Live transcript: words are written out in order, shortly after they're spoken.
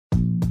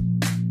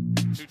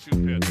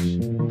2-2 pitch.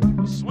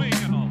 A swing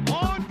and a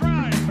long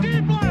drive.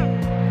 Deep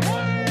left.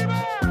 Way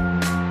back.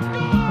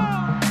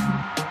 Gone!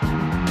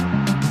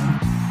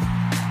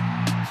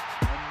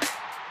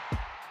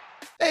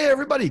 Hey,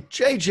 everybody.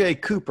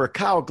 JJ Cooper,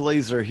 Kyle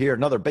Glazer here.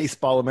 Another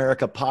Baseball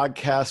America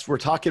podcast.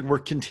 We're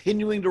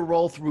continuing to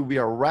roll through. We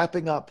are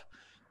wrapping up.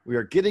 We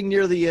are getting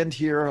near the end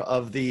here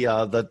of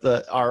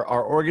our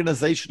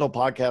organizational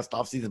podcast,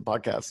 off-season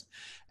podcast.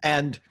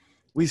 And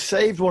we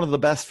saved one of the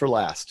best for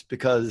last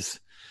because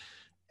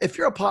if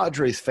you're a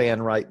Padres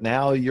fan right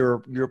now,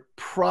 you're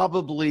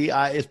probably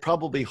it's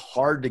probably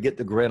hard to get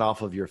the grin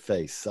off of your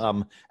face.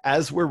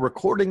 As we're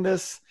recording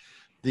this,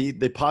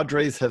 the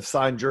Padres have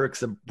signed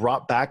Jurickson,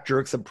 brought back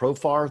Jurickson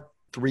Profar,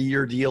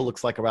 3-year deal,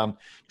 looks like around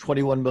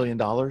 $21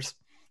 million,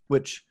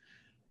 which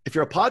if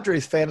you're a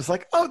Padres fan, it's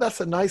like, oh, that's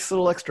a nice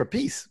little extra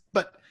piece.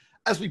 But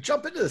as we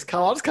jump into this,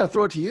 Kyle, I'll just kind of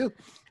throw it to you.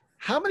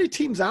 How many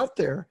teams out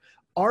there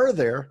are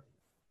there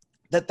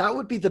that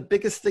would be the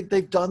biggest thing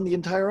they've done the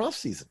entire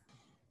offseason?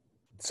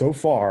 So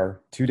far,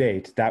 to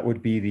date, that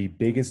would be the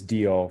biggest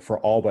deal for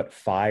all but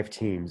 5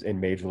 teams in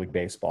Major League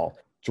Baseball.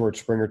 George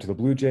Springer to the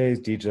Blue Jays,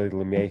 DJ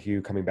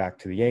LeMahieu coming back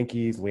to the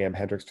Yankees, Liam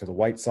Hendricks to the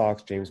White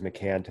Sox, James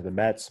McCann to the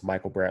Mets,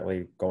 Michael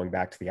Brantley going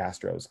back to the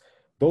Astros.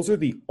 Those are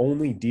the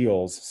only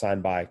deals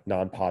signed by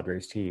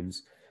non-Padres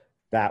teams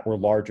that were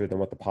larger than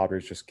what the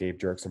Padres just gave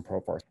Jurickson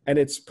Profar. And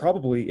it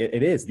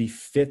is the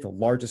 5th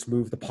largest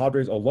move the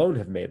Padres alone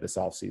have made this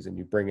offseason.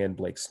 You bring in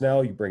Blake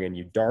Snell, you bring in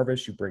Yu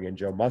Darvish, you bring in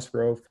Joe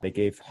Musgrove. They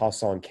gave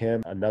Ha-Seong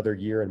Kim another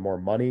year and more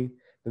money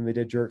than they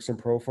did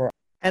Jurickson Profar.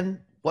 And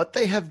what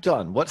they have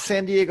done, what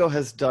San Diego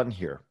has done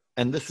here,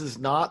 and this is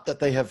not that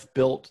they have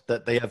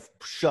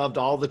shoved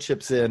all the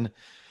chips in.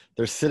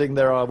 They're sitting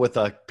there with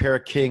a pair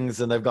of kings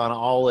and they've gone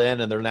all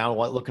in and they're now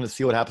looking to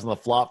see what happens on the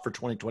flop for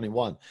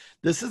 2021.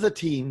 This is a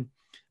team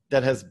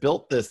that has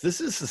built this.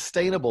 This is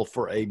sustainable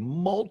for a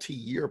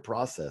multi-year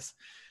process.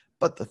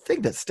 But the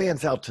thing that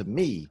stands out to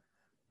me,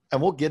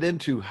 and we'll get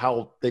into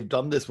how they've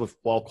done this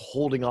while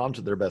holding on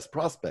to their best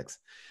prospects.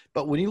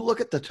 But when you look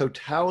at the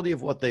totality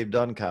of what they've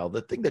done, Kyle,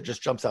 the thing that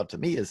just jumps out to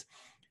me is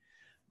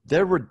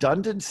their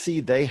redundancy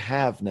they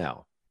have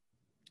now.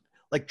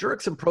 Like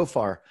Jurickson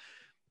Profar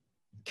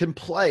can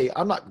play.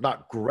 I'm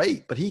not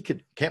great, but he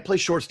can't play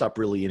shortstop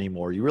really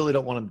anymore. You really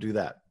don't want him to do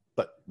that.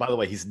 But by the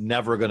way, he's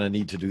never going to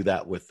need to do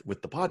that with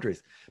the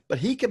Padres. But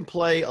he can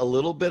play a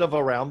little bit of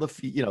around the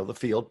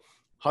field.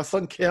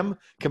 Ha-Seong Kim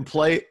can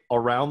play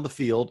around the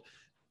field.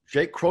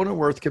 Jake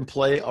Cronenworth can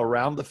play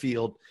around the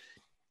field.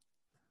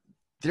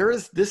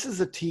 This is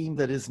a team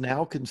that is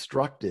now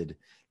constructed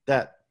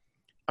that,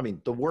 I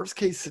mean, the worst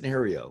case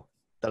scenario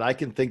that I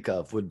can think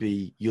of would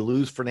be you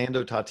lose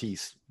Fernando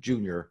Tatis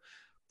Jr.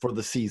 for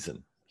the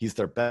season. He's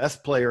their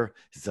best player.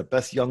 He's their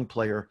best young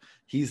player.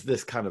 He's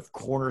this kind of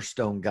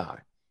cornerstone guy.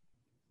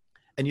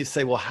 And you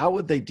say, well, how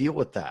would they deal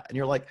with that? And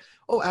you're like,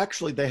 oh,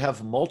 actually, they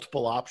have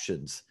multiple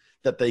options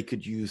that they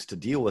could use to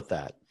deal with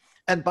that.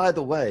 And by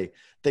the way,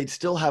 they'd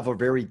still have a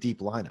very deep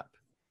lineup.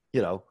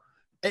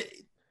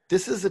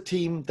 This is a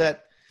team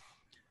that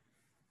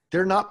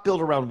they're not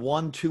built around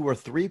 1, 2, or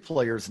 3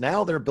 players.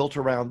 Now they're built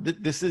around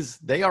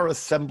they are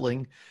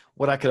assembling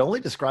what I could only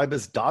describe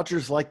as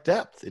Dodgers-like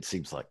depth, it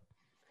seems like.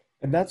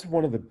 And that's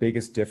one of the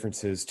biggest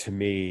differences to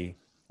me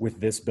with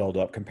this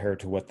buildup compared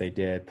to what they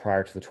did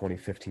prior to the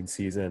 2015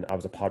 season. I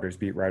was a Padres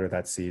beat writer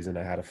that season.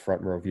 I had a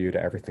front row view to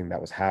everything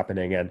that was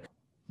happening. And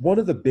one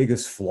of the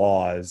biggest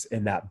flaws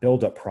in that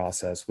buildup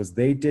process was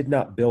they did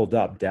not build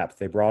up depth.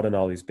 They brought in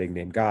all these big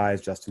name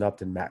guys, Justin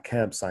Upton, Matt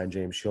Kemp, signed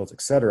James Shields,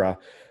 etc.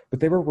 But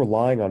they were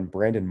relying on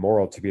Brandon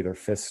Morrow to be their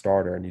 5th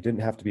starter, and you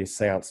didn't have to be a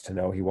seance to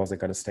know he wasn't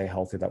going to stay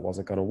healthy, that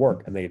wasn't going to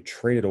work. And they had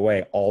traded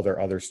away all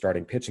their other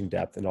starting pitching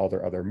depth and all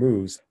their other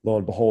moves. Lo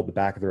and behold, the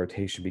back of the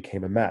rotation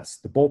became a mess.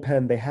 The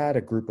bullpen, they had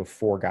a group of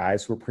 4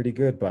 guys who were pretty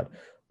good, but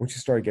once you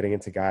started getting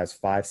into guys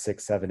 5,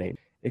 6, 7, 8,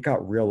 it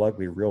got real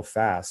ugly real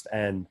fast.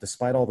 And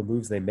despite all the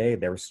moves they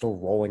made, they were still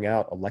rolling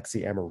out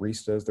Alexi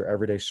Amarista as their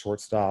everyday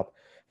shortstop.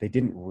 They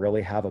didn't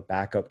really have a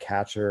backup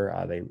catcher.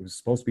 It was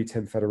supposed to be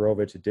Tim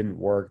Fedorovich. It didn't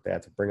work. They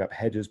had to bring up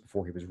Hedges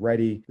before he was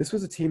ready. This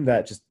was a team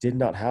that just did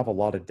not have a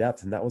lot of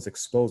depth, and that was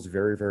exposed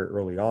very, very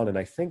early on. And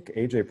I think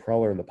A.J.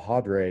 Preller and the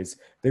Padres,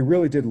 they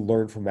really did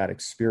learn from that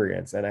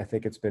experience. And I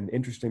think it's been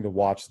interesting to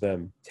watch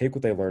them take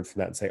what they learned from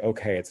that and say,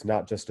 okay, it's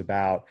not just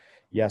about,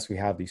 yes, we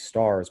have these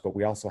stars, but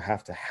we also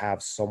have to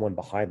have someone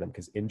behind them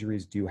because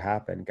injuries do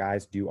happen.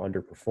 Guys do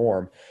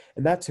underperform.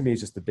 And that to me is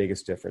just the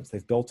biggest difference.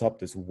 They've built up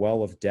this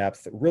well of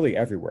depth really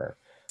everywhere.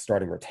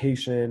 Starting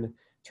rotation, in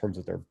terms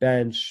of their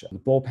bench, the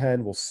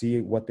bullpen, we'll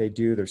see what they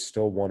do. There's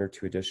still 1 or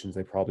 2 additions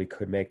they probably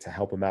could make to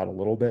help them out a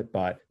little bit.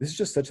 But this is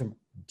just such a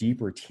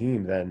deeper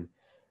team than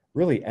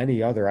really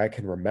any other I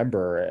can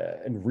remember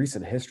in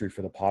recent history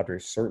for the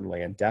Padres,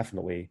 certainly, and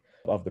definitely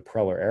of the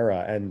Preller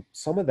era. And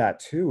some of that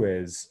too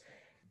is,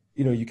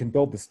 you can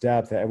build this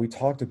depth, and we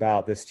talked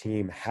about this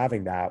team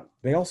having that.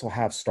 They also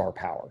have star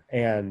power.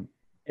 And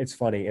it's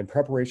funny, in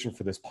preparation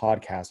for this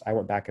podcast, I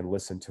went back and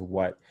listened to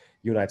what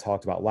you and I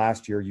talked about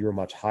last year. You were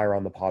much higher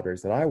on the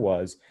Padres than I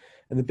was.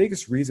 And the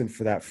biggest reason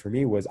for that for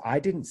me was I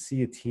didn't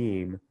see a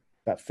team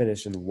that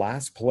finished in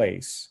last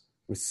place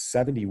with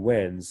 70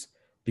 wins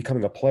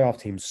becoming a playoff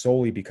team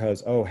solely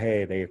because, oh,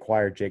 hey, they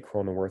acquired Jake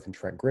Cronenworth and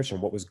Trent Grisham.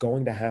 What was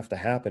going to have to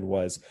happen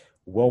was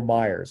Will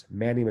Myers,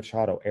 Manny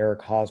Machado,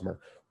 Eric Hosmer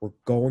were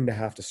going to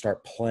have to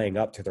start playing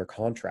up to their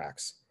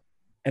contracts.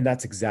 And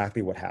that's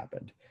exactly what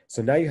happened.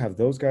 So now you have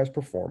those guys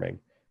performing.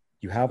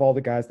 You have all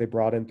the guys they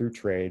brought in through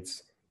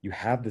trades. You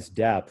have this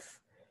depth.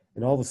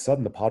 And all of a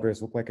sudden, the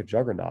Padres look like a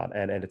juggernaut.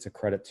 And it's a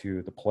credit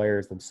to the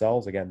players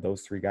themselves. Again,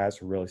 those three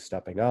guys are really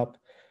stepping up.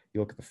 You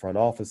look at the front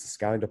office, the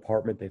scouting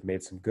department, they've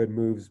made some good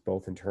moves,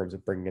 both in terms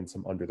of bringing in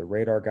some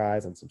under-the-radar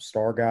guys and some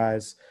star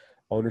guys.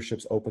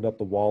 Ownership's opened up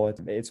the wallet.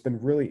 It's been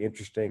really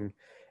interesting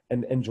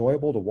and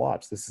enjoyable to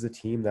watch. This is a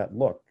team that,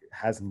 look,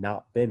 has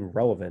not been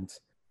relevant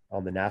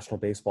on the national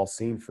baseball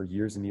scene for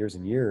years and years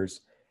and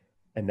years.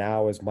 And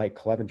now, as Mike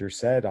Clevenger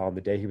said on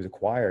the day he was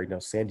acquired,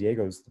 San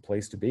Diego's the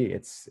place to be.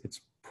 It's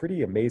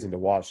pretty amazing to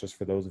watch, just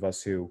for those of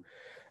us who,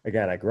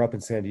 again, I grew up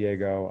in San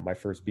Diego. My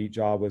first beat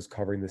job was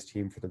covering this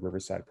team for the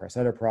Riverside Press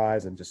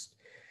Enterprise, and just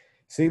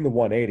seeing the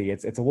 180,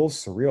 it's a little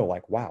surreal.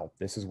 Like, wow,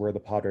 this is where the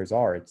Padres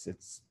are.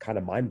 It's kind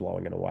of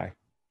mind-blowing in a way.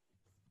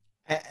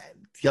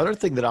 The other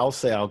thing that I'll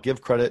say, I'll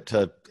give credit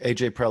to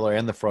AJ Preller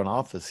and the front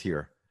office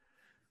here.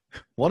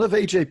 One of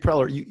AJ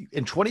Preller,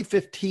 in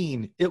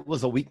 2015, it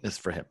was a weakness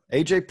for him.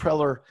 AJ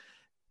Preller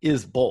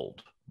is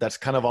bold. That's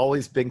kind of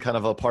always been kind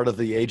of a part of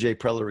the AJ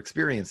Preller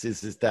experience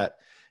is that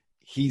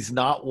he's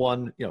not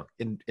one,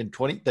 in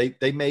 20,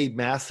 they made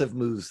massive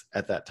moves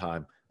at that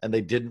time and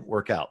they didn't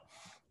work out.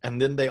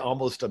 And then they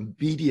almost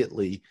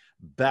immediately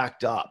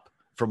backed up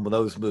from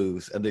those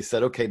moves and they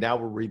said, okay, now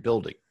we're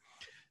rebuilding.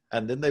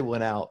 And then they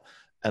went out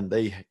and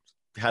they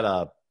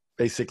had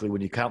basically,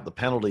 when you count the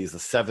penalties, a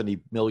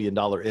 $70 million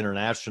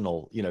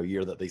international,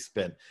 year that they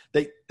spent.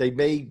 They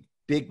made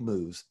big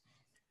moves.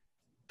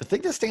 The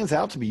thing that stands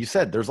out to me, you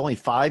said there's only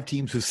 5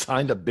 teams who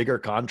signed a bigger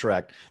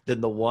contract than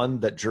the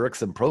one that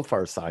Jurix and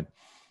Profar signed.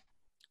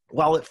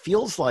 While it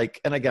feels like,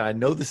 and again, I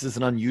know this is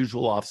an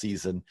unusual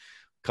offseason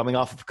coming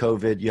off of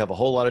COVID, you have a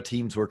whole lot of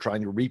teams who are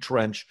trying to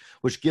retrench,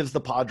 which gives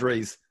the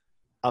Padres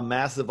a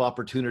massive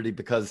opportunity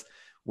because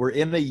we're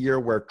in a year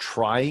where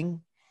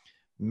trying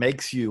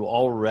makes you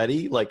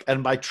already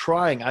and by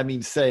trying, I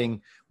mean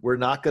saying we're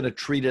not going to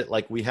treat it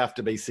like we have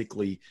to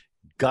basically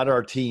gut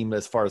our team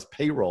as far as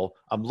payroll.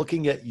 I'm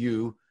looking at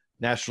you,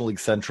 National League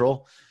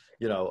Central,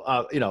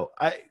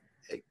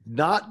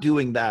 not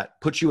doing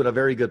that puts you in a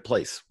very good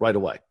place right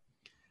away.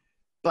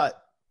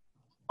 But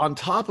on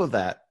top of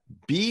that,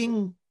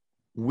 being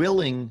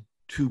willing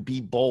to be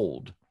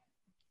bold,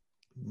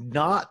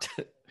 not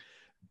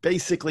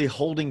basically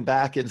holding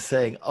back and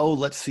saying, oh,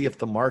 let's see if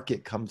the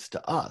market comes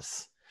to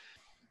us,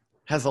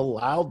 has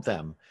allowed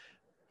them,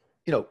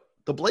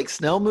 the Blake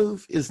Snell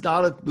move is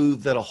not a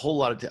move that a whole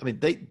lot of,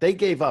 they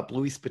gave up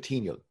Luis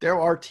Patino. There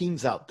are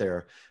teams out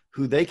there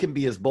who they can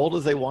be as bold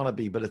as they want to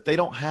be, but if they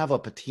don't have a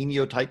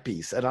Patino type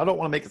piece, and I don't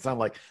want to make it sound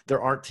like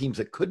there aren't teams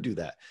that could do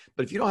that,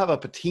 but if you don't have a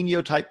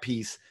Patino type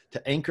piece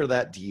to anchor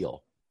that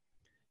deal,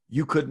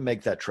 you couldn't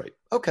make that trade.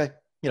 Okay.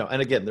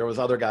 And again, there was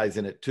other guys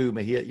in it too.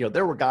 Mejia,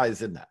 there were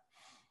guys in that.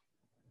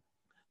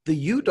 The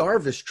Yu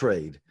Darvish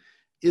trade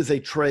is a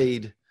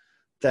trade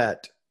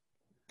that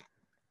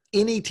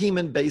any team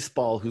in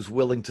baseball who's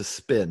willing to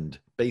spend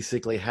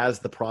basically has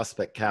the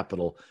prospect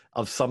capital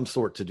of some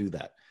sort to do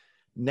that.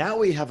 Now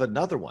we have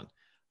another one.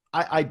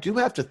 I do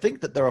have to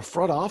think that there are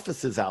front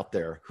offices out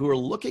there who are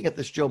looking at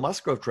this Joe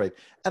Musgrove trade.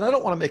 And I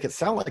don't want to make it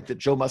sound like that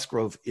Joe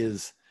Musgrove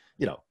is,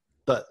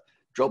 but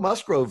Joe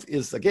Musgrove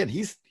is, again,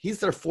 he's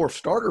their 4th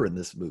starter in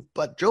this move.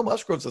 But Joe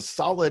Musgrove's a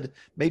solid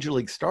major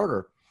league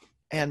starter.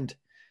 And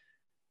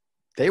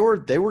they were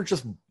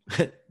just,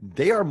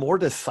 they are more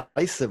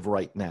decisive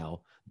right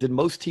now than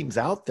most teams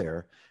out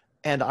there.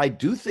 And I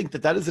do think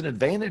that is an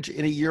advantage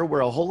in a year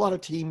where a whole lot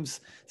of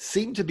teams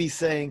seem to be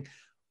saying,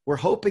 we're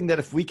hoping that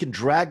if we can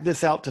drag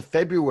this out to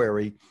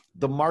February,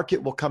 the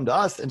market will come to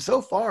us. And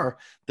so far,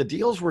 the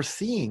deals we're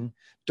seeing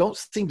don't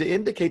seem to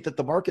indicate that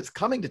the market's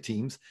coming to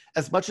teams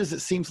as much as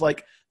it seems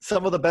like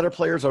some of the better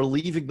players are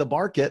leaving the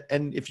market.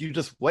 And if you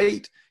just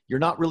wait, you're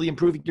not really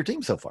improving your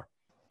team so far.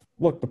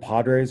 Look, the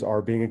Padres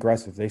are being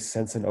aggressive. They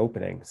sense an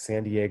opening.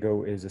 San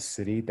Diego is a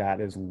city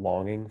that is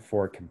longing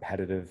for a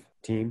competitive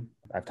team.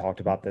 I've talked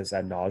about this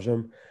ad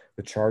nauseum.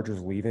 The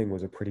Chargers leaving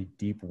was a pretty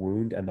deep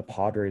wound, and the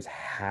Padres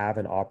have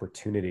an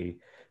opportunity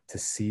to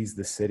seize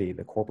the city,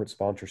 the corporate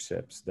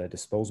sponsorships, the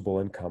disposable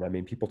income.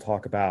 People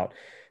talk about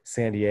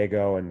San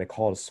Diego and they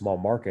call it a small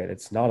market.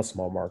 It's not a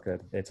small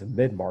market. It's a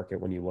mid-market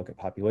when you look at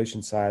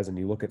population size and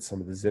you look at some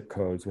of the zip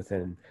codes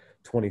within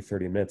 20,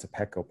 30 minutes of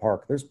Petco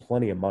Park. There's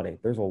plenty of money.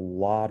 There's a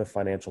lot of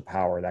financial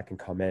power that can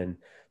come in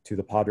to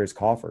the Padres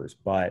coffers.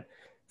 But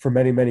for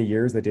many, many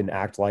years, they didn't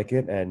act like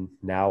it. And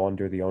now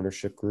under the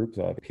ownership group,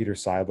 Peter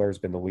Seidler has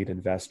been the lead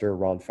investor.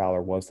 Ron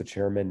Fowler was the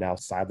chairman. Now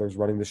Seidler's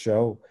running the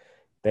show.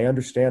 They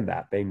understand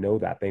that. They know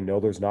that. They know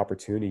there's an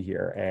opportunity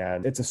here.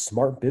 And it's a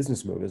smart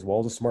business move as well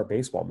as a smart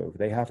baseball move.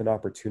 They have an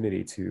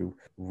opportunity to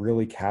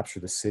really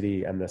capture the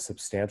city and the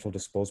substantial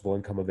disposable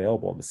income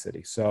available in the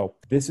city. So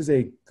this is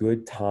a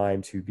good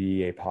time to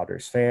be a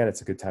Padres fan.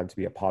 It's a good time to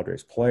be a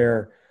Padres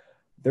player.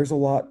 There's a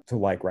lot to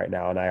like right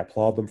now, and I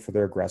applaud them for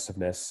their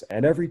aggressiveness.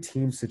 And every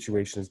team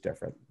situation is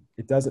different.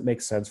 It doesn't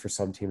make sense for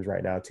some teams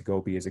right now to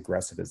go be as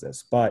aggressive as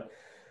this. But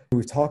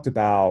we've talked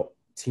about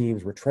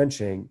teams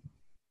retrenching.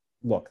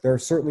 Look, there are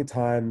certainly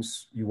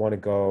times you want to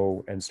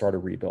go and start a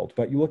rebuild,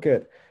 but you look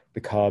at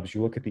the Cubs,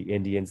 you look at the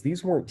Indians,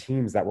 these weren't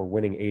teams that were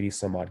winning 80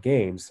 some odd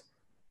games.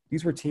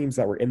 These were teams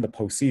that were in the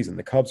postseason.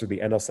 The Cubs are the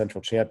NL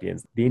Central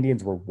champions. The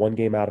Indians were one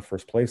game out of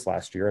first place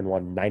last year and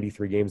won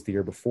 93 games the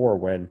year before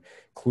when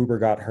Kluber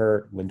got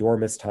hurt, Lindor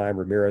missed time,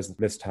 Ramirez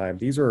missed time.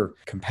 These are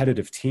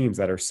competitive teams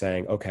that are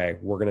saying, okay,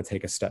 we're going to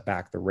take a step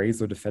back. The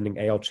Rays are defending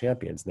AL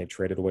champions, and they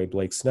traded away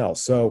Blake Snell.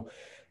 So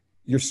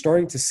you're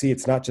starting to see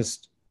it's not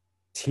just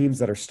teams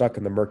that are stuck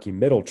in the murky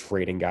middle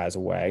trading guys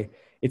away.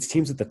 It's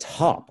teams at the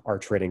top are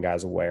trading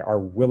guys away, are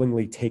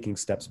willingly taking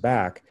steps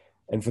back.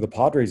 And for the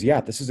Padres, yeah,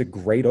 this is a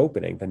great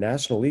opening. The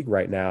National League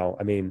right now,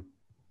 I mean,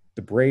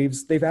 the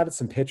Braves, they've added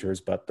some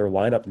pitchers, but their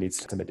lineup needs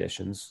some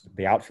additions,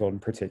 the outfield in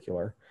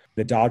particular.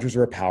 The Dodgers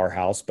are a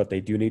powerhouse, but they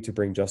do need to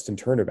bring Justin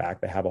Turner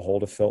back. They have a hole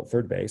to fill at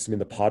third base. I mean,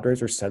 the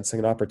Padres are sensing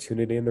an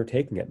opportunity and they're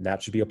taking it, and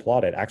that should be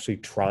applauded. Actually,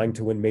 trying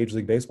to win Major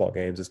League Baseball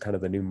games is kind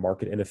of the new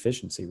market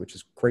inefficiency, which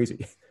is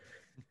crazy.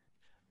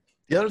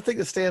 The other thing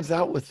that stands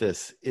out with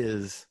this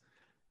is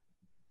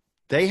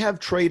they have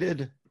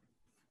traded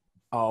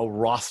a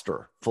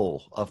roster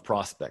full of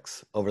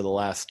prospects over the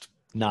last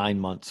 9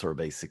 months or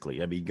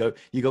basically. I mean,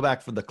 you go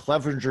back from the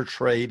Clevenger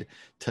trade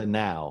to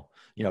now,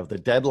 the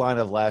deadline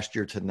of last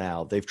year to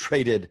now, they've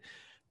traded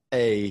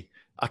a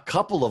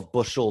couple of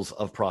bushels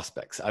of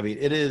prospects. I mean,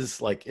 it is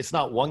like, it's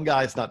not one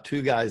guy, it's not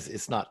two guys,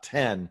 it's not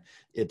 10.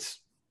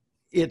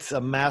 It's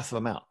a massive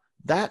amount.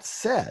 That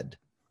said,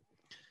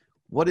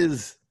 what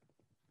is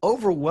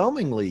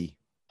overwhelmingly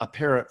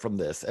apparent from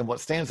this, and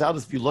what stands out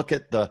is if you look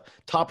at the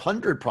top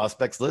 100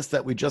 prospects list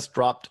that we just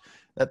dropped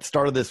at the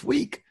start of this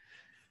week,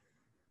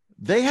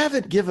 they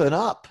haven't given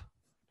up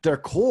their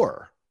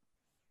core.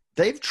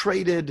 They've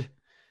traded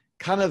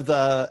kind of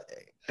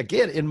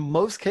again, in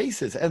most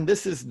cases, and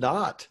this is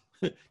not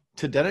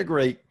to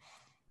denigrate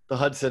the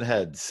Hudson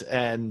Heads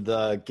and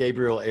the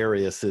Gabriel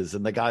Ariases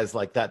and the guys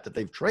like that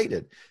they've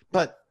traded,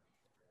 but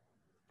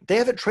they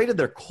haven't traded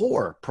their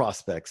core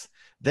prospects.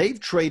 They've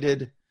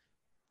traded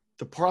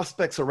the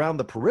prospects around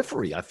the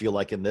periphery, I feel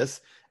like, in this.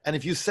 And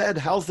if you said,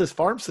 how's this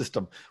farm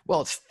system?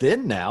 Well, it's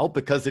thin now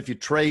because if you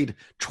trade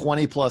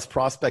 20 plus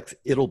prospects,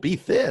 it'll be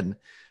thin.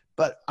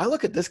 But I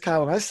look at this,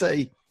 Kyle, and I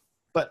say,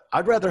 but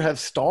I'd rather have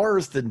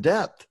stars than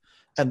depth.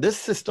 And this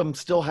system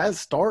still has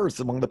stars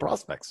among the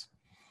prospects.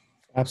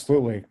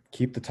 Absolutely.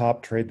 Keep the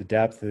top, trade the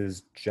depth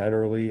is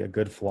generally a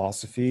good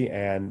philosophy.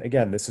 And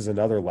again, this is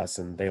another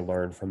lesson they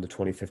learned from the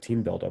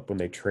 2015 buildup when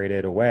they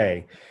traded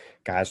away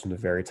guys from the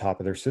very top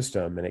of their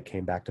system and it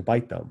came back to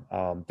bite them.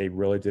 They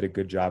really did a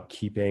good job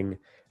keeping,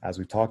 as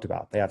we've talked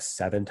about, they have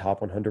 7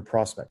 top 100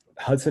 prospects.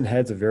 Hudson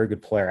Head's a very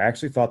good player. I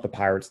actually thought the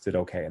Pirates did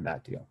okay in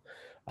that deal.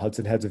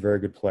 Hudson Head's a very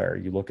good player.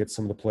 You look at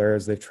some of the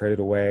players they've traded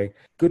away,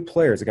 good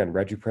players. Again,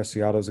 Reggie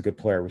Preciado is a good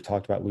player. We've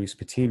talked about Luis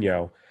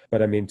Patino,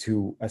 but I mean,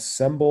 to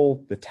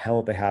assemble the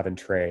talent they have in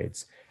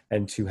trades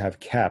and to have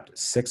kept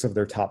 6 of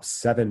their top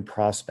 7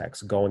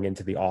 prospects going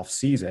into the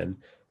offseason,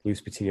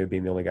 Luis Patino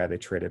being the only guy they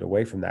traded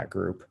away from that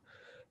group,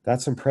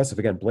 that's impressive.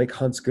 Again, Blake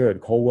Hunt's good.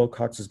 Cole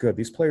Wilcox is good.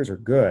 These players are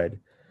good,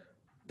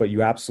 but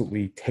you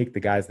absolutely take the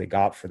guys they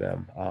got for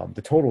them.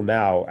 The total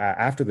now,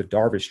 after the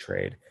Darvish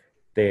trade,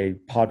 the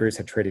Padres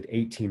had traded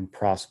 18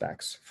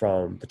 prospects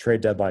from the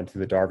trade deadline to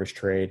the Darvish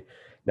trade.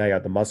 Now you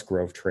have the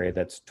Musgrove trade.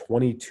 That's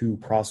 22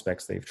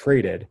 prospects they've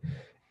traded,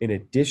 in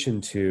addition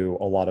to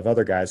a lot of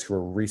other guys who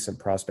are recent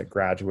prospect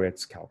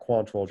graduates, Cal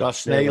Quantrill,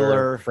 Josh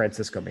Naylor,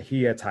 Francisco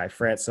Mejia, Ty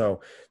France.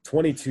 So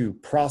 22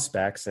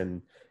 prospects,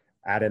 and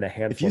add in a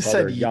handful of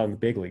other young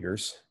big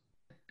leaguers.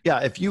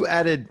 Yeah, if you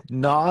added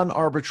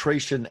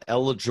non-arbitration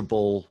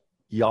eligible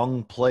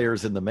young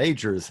players in the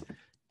majors,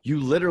 you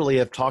literally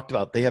have talked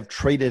about they have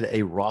traded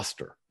a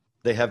roster.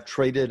 They have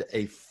traded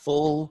a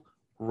full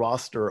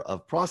roster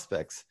of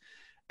prospects.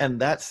 And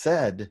that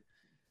said,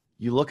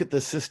 you look at the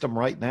system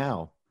right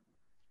now,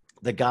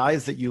 the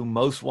guys that you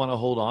most want to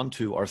hold on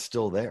to are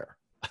still there.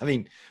 I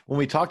mean, when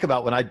we talk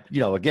about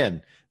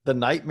again, the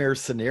nightmare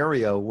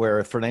scenario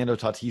where Fernando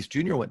Tatis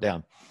Jr. went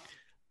down,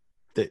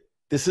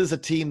 this is a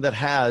team that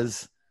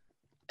has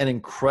an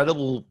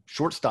incredible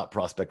shortstop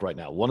prospect right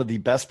now, one of the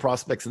best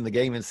prospects in the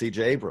game in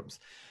C.J. Abrams.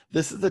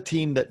 This is a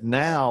team that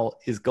now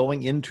is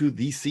going into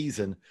the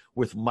season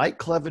with Mike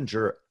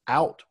Clevenger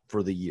out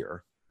for the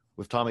year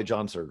with Tommy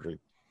John surgery,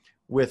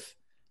 with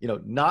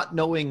not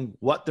knowing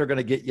what they're going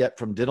to get yet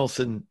from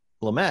Dinelson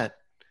Lamet.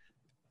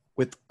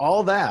 With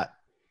all that,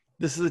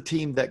 this is a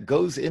team that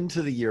goes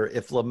into the year,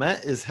 if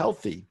Lamet is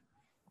healthy,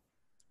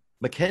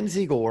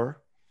 Mackenzie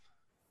Gore,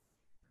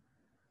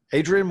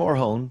 Adrian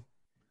Morhone,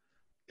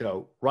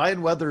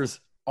 Ryan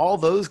Weathers all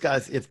those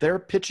guys, if they're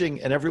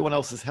pitching and everyone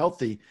else is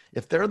healthy,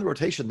 if they're in the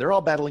rotation, they're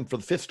all battling for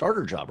the fifth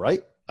starter job,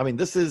 right? I mean,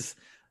 this is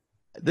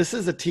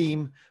a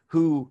team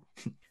who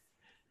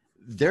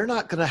they're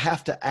not going to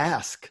have to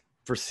ask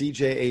for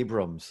CJ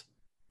Abrams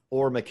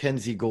or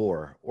Mackenzie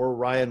Gore or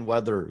Ryan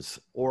Weathers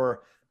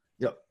or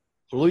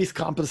Luis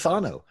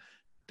Campusano.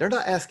 They're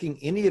not asking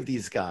any of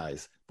these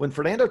guys. When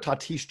Fernando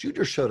Tatis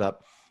Jr. showed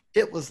up,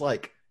 it was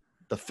like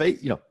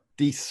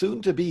the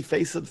soon-to-be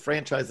face of the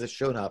franchise has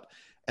shown up,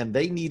 and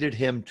they needed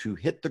him to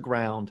hit the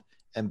ground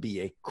and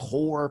be a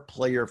core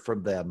player for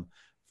them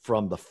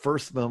from the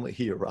first moment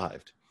he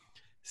arrived.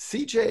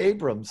 CJ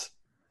Abrams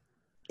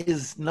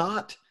is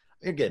not,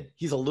 again,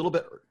 he's a little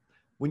bit,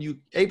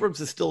 Abrams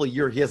is still a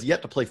year, he has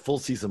yet to play full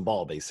season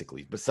ball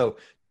basically, but so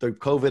the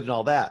COVID and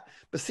all that,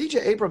 but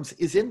CJ Abrams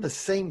is in the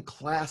same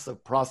class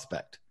of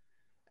prospect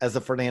as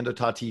a Fernando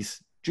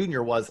Tatis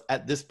Jr. was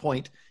at this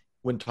point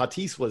when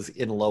Tatis was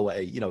in low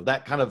A,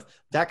 that kind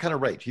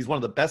of rate. He's one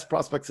of the best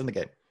prospects in the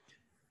game.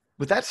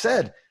 With that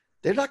said,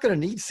 they're not going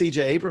to need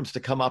CJ Abrams to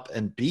come up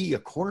and be a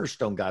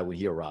cornerstone guy when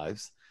he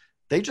arrives.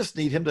 They just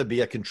need him to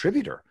be a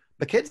contributor.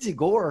 Mackenzie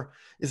Gore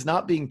is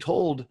not being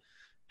told,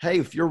 hey,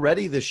 if you're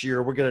ready this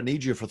year, we're going to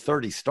need you for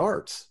 30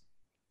 starts.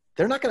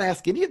 They're not going to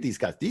ask any of these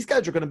guys. These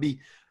guys are going to be,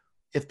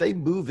 if they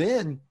move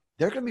in,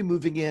 they're going to be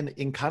moving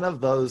in kind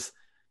of those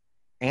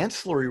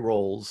ancillary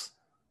roles,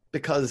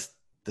 because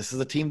this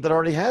is a team that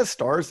already has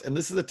stars, and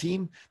this is a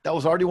team that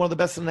was already one of the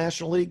best in the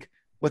National League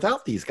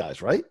without these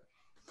guys, right?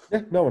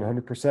 Yeah, no,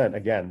 100%.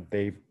 Again,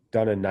 they've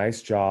done a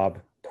nice job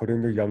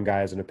putting their young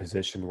guys in a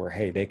position where,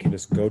 hey, they can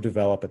just go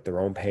develop at their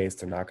own pace.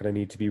 They're not going to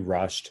need to be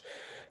rushed.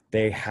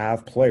 They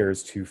have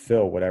players to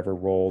fill whatever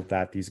role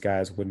that these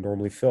guys would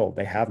normally fill.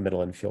 They have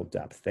middle infield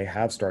depth. They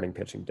have starting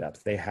pitching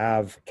depth. They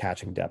have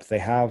catching depth. They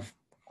have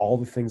all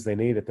the things they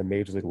need at the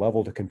major league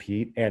level to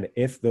compete. And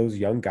if those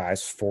young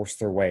guys force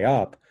their way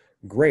up,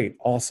 great,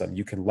 awesome.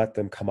 You can let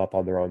them come up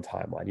on their own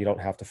timeline. You don't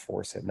have to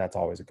force it, and that's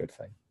always a good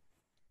thing.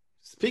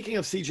 Speaking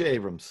of CJ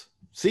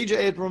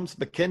Abrams,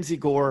 Mackenzie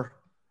Gore,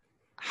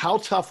 how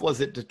tough was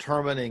it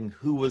determining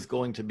who was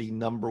going to be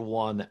number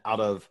one out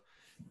of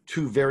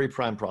two very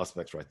prime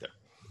prospects right there?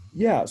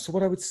 Yeah, so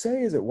what I would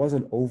say is it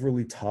wasn't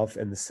overly tough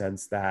in the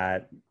sense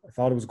that I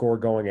thought it was Gore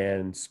going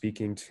in,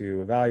 speaking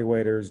to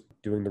evaluators,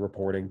 doing the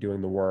reporting,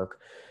 doing the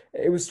work.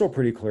 It was still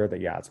pretty clear that,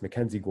 yeah, it's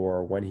Mackenzie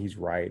Gore when he's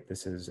right.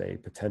 This is a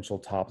potential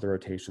top of the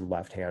rotation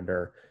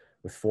left-hander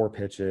with 4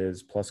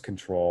 pitches plus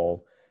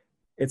control.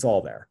 It's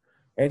all there.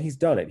 And he's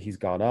done it. He's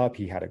gone up.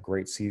 He had a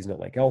great season at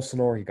Lake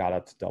Elsinore. He got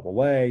up to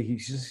Double-A.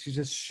 He's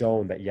just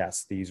shown that,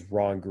 yes, these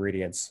raw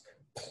ingredients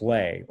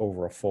play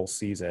over a full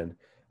season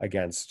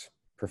against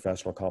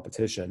professional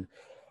competition.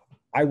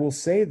 I will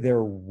say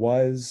there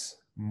was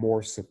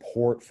more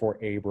support for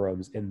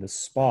Abrams in the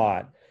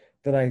spot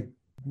than I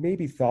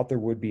maybe thought there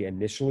would be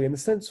initially. In the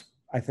sense,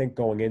 I think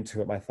going into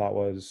it, my thought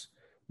was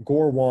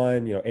Gore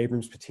 1,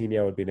 Abrams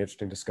Patino would be an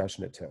interesting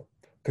discussion at 2,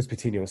 because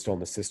Patino was still in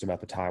the system at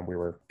the time. We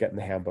were getting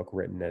the handbook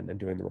written and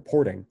doing the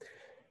reporting.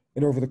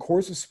 And over the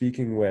course of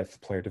speaking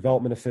with player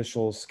development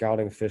officials,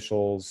 scouting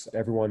officials,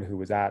 everyone who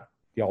was at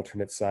the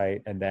alternate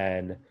site, and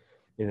then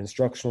in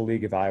instructional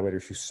league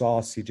evaluators who saw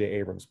CJ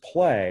Abrams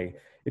play,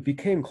 it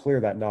became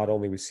clear that not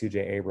only was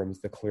CJ Abrams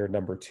the clear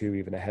number 2,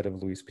 even ahead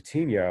of Luis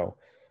Patino,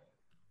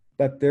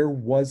 that there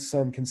was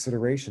some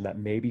consideration that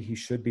maybe he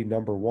should be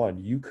number 1.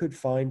 You could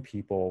find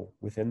people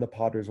within the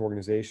Padres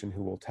organization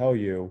who will tell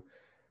you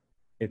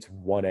it's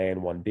 1A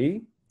and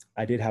 1B.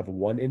 I did have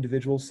one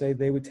individual say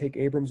they would take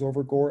Abrams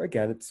over Gore.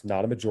 Again, it's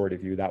not a majority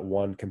view, that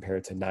one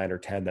compared to 9 or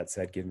 10 that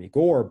said, give me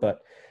Gore.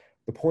 But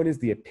the point is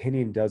the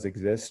opinion does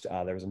exist.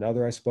 There was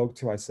another I spoke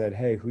to. I said,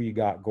 hey, who you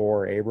got,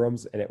 Gore or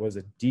Abrams? And it was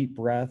a deep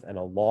breath and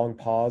a long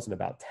pause and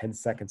about 10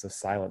 seconds of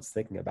silence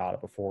thinking about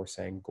it before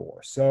saying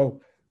Gore. So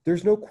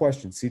there's no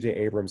question CJ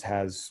Abrams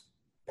has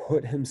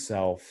put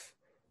himself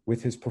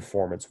with his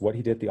performance, what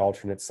he did at the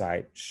alternate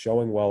site,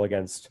 showing well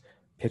against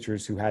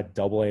pitchers who had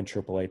Double-A and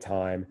Triple-A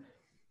time.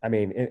 I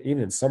mean,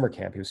 even in summer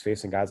camp, he was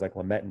facing guys like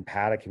Lamet and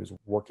Paddock. He was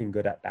working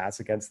good at bats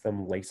against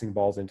them, lacing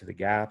balls into the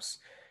gaps.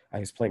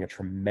 He's playing a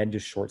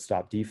tremendous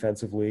shortstop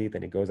defensively.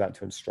 Then he goes out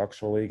to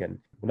instructional league. And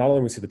not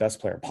only was he the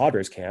best player in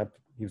Padres camp,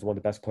 he was one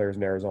of the best players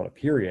in Arizona,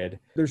 period.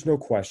 There's no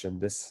question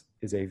this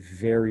is a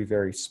very,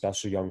 very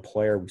special young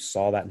player. We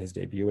saw that in his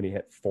debut when he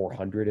hit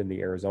 400 in the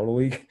Arizona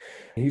League.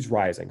 He's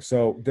rising.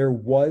 So there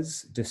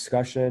was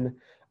discussion.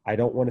 I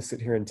don't want to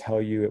sit here and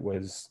tell you it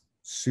was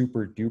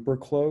super duper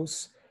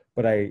close,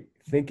 but I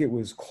think it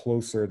was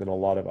closer than a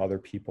lot of other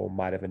people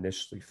might have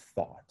initially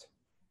thought.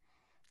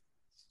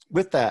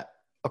 With that,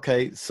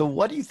 okay, so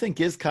what do you think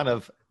is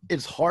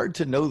it's hard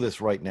to know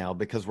this right now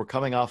because we're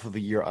coming off of a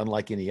year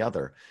unlike any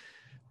other,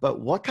 but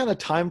what kind of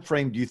time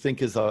frame do you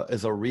think is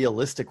a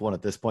realistic one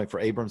at this point for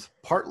Abrams?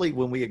 Partly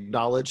when we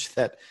acknowledge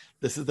that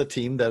this is the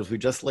team that, as we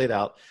just laid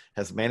out,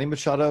 has Manny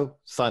Machado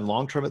signed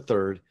long-term at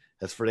third,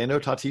 has Fernando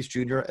Tatis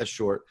Jr. at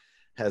short,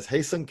 has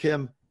Ha-Seong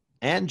Kim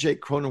and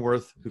Jake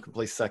Cronenworth, who can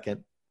play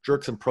second.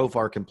 Jerkson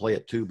Profar can play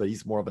at 2, but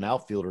he's more of an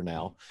outfielder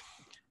now.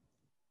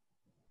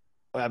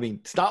 I mean,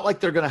 it's not like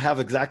they're going to have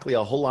exactly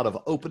a whole lot of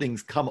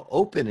openings come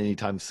open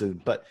anytime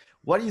soon, but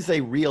what is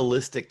a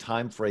realistic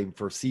time frame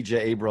for CJ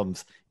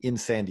Abrams in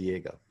San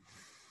Diego?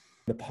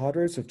 The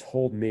Padres have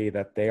told me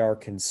that they are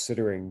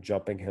considering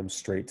jumping him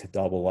straight to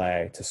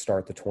Double-A to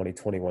start the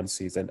 2021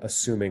 season,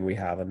 assuming we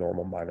have a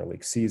normal minor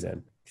league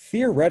season.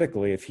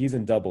 Theoretically, if he's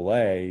in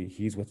Double-A,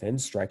 he's within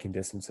striking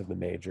distance of the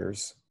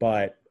majors.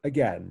 But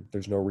again,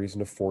 there's no reason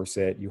to force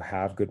it. You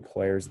have good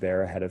players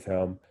there ahead of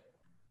him.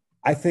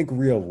 I think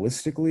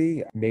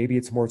realistically, maybe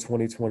it's more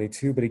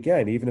 2022. But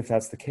again, even if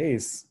that's the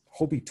case,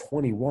 he'll be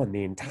 21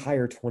 the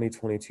entire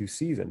 2022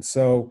 season.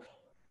 So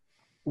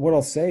what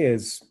I'll say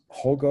is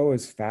he'll go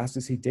as fast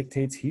as he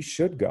dictates he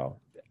should go.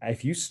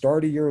 If you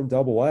start a year in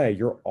Double-A,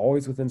 you're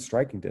always within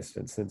striking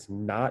distance. It's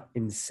not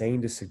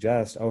insane to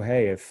suggest, oh,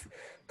 hey, if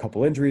a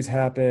couple injuries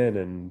happen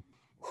and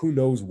who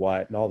knows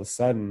what, and all of a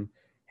sudden,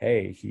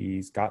 hey,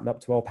 he's gotten up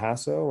to El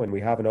Paso and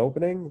we have an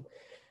opening,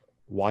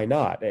 why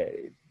not?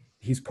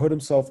 He's put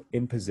himself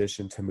in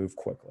position to move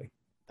quickly.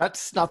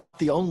 That's not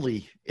the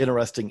only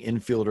interesting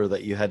infielder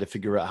that you had to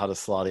figure out how to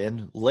slot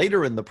in.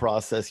 Later in the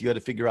process, you had to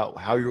figure out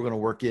how you were going to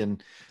work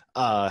in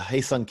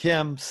Hae-Sung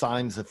Kim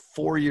signs a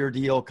 4-year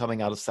deal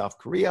coming out of South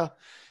Korea.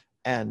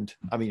 And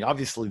I mean,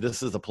 obviously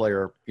this is a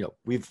player,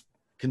 we've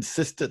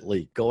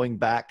consistently going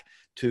back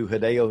to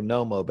Hideo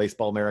Nomo,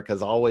 Baseball America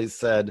has always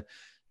said,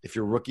 if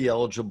you're rookie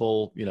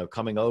eligible,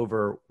 coming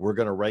over, we're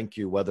going to rank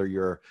you whether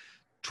you're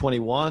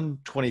 21,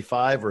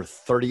 25, or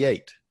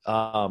 38.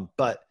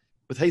 But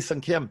with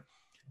Hae-Sung Kim,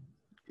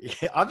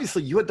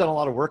 obviously you had done a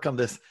lot of work on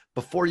this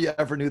before you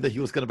ever knew that he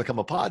was going to become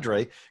a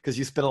Padre, because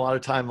you spent a lot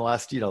of time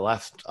last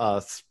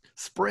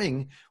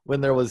spring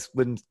when the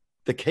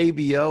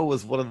KBO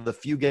was one of the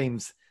few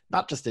games,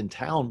 not just in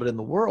town, but in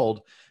the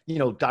world,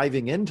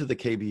 diving into the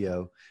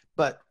KBO.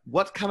 But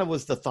what kind of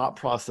was the thought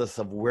process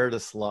of where to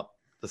slot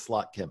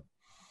Kim?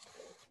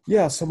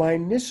 Yeah. So my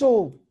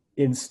initial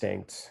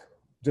instinct,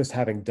 just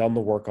having done the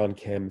work on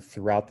Kim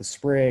throughout the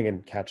spring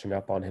and catching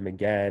up on him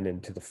again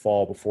into the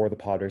fall before the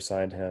Padres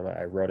signed him,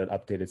 I wrote an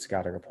updated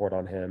scouting report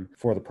on him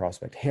for the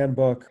Prospect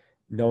Handbook.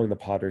 Knowing the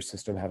Padres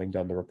system, having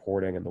done the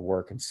reporting and the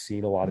work and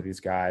seen a lot of these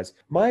guys,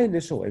 my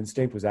initial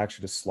instinct was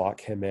actually to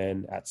slot him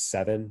in at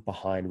 7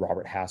 behind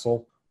Robert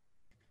Hassel.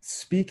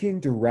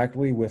 Speaking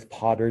directly with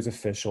Padres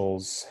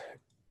officials,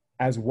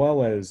 as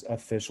well as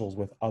officials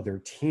with other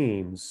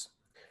teams,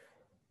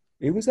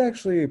 it was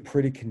actually a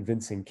pretty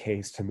convincing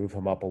case to move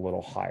him up a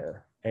little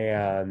higher.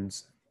 And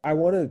I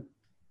want to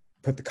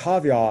put the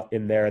caveat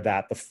in there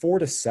that the 4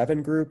 to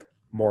 7 group,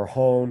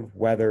 Morhone,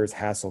 Weathers,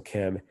 Hassel,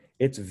 Kim,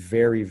 it's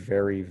very,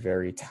 very,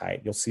 very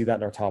tight. You'll see that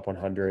in our top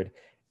 100.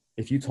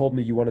 If you told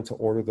me you wanted to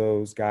order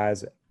those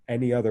guys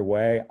any other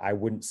way, I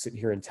wouldn't sit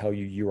here and tell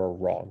you you are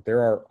wrong.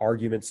 There are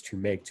arguments to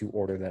make to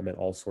order them in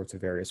all sorts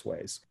of various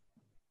ways.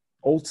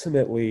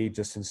 Ultimately,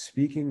 just in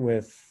speaking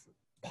with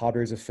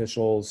Padres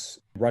officials,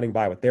 running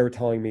by what they were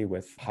telling me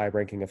with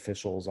high-ranking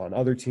officials on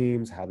other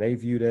teams, how they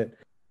viewed it,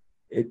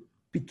 it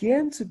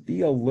began to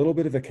be a little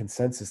bit of a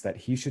consensus that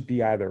he should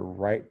be either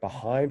right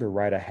behind or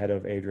right ahead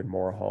of Adrian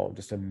Morejon,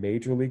 just a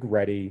major league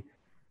ready,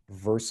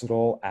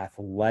 versatile,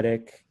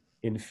 athletic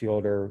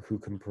infielder who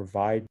can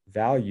provide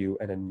value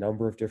in a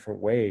number of different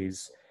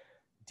ways,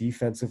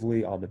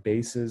 defensively, on the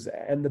bases,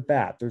 and the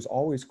bat. There's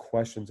always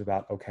questions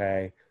about,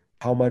 okay,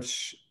 how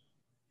much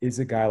is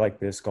a guy like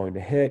this going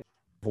to hit?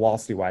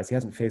 Velocity-wise, he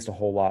hasn't faced a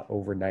whole lot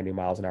over 90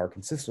 miles an hour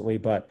consistently,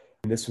 but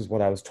this was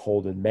what I was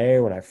told in May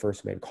when I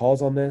first made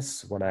calls on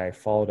this. When I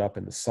followed up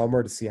in the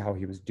summer to see how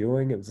he was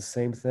doing, it was the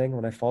same thing.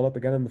 When I followed up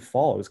again in the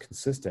fall, it was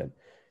consistent.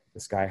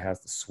 This guy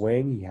has the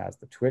swing, he has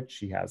the twitch,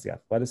 he has the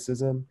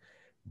athleticism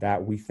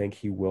that we think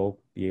he will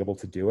be able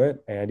to do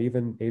it. And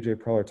even AJ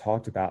Preller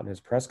talked about in his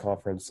press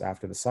conference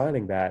after the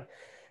signing that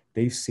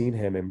they've seen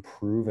him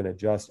improve and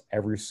adjust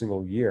every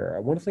single year.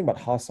 One thing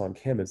about Hae-Sung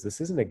Kim is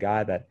this isn't a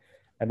guy that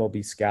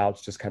MLB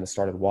scouts just kind of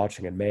started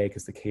watching in May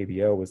because the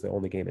KBO was the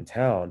only game in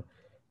town.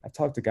 I've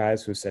talked to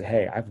guys who said,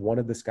 hey, I've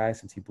wanted this guy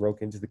since he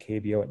broke into the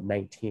KBO at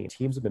 19.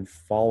 Teams have been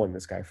following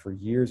this guy for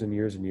years and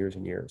years and years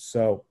and years.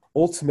 So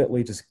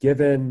ultimately, just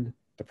given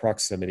the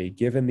proximity,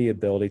 given the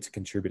ability to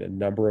contribute a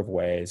number of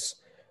ways,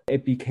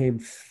 it became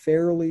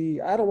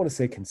fairly, I don't want to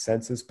say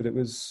consensus, but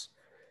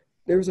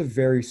there was a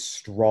very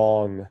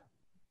strong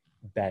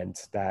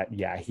bent that,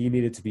 yeah, he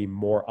needed to be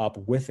more up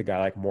with a guy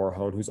like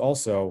Morejon, who's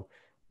also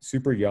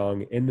super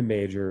young in the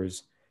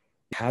majors,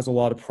 has a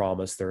lot of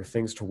promise. There are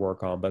things to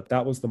work on, but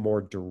that was the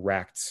more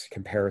direct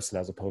comparison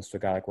as opposed to a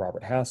guy like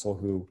Robert Hassel,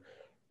 who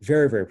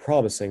very, very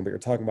promising, but you're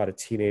talking about a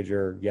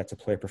teenager yet to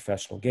play a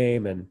professional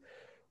game. And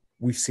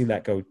we've seen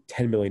that go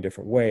 10 million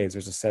different ways.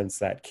 There's a sense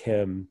that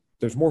Kim,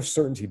 there's more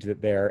certainty to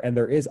it there, and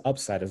there is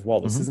upside as well.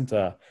 This isn't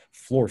a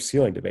floor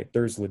ceiling debate.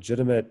 There's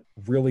legitimate,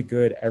 really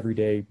good,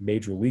 everyday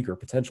major leaguer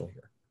potential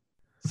here.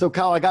 So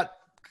Kyle, I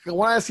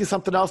want to ask you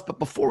something else, but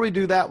before we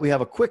do that, we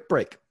have a quick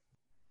break.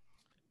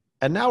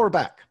 And now we're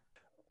back.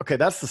 Okay,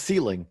 that's the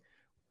ceiling.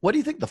 What do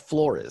you think the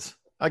floor is?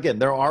 Again,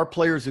 there are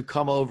players who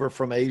come over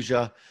from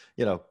Asia,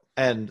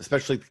 and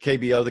especially the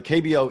KBO. The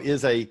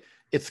KBO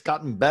it's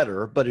gotten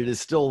better, but it is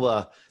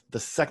still the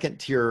second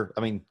tier.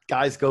 I mean,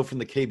 guys go from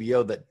the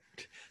KBO that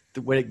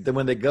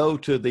when they go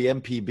to the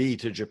MPB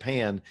to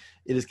Japan,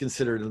 it is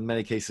considered in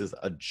many cases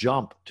a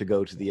jump to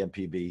go to the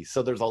MPB.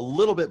 So there's a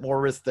little bit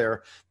more risk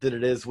there than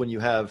it is when you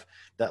have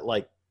that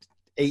like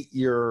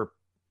 8-year,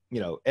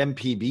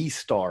 MPB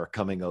star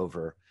coming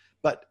over.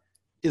 But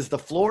is the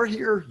floor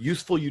here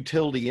useful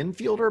utility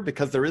infielder,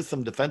 because there is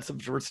some defensive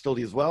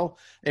versatility as well?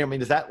 And I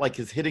mean, is that like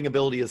his hitting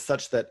ability is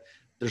such that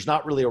there's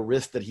not really a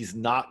risk that he's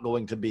not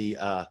going to be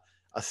a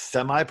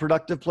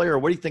semi-productive player? Or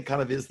what do you think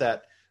kind of is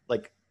that,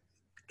 like,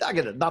 I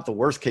get it, not the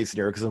worst case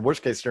scenario, because the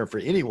worst case scenario for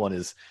anyone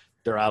is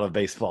they're out of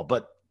baseball.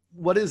 But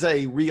what is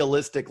a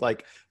realistic,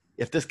 like,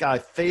 if this guy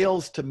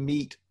fails to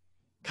meet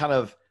kind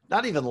of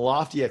not even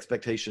lofty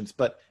expectations,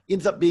 but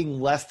ends up being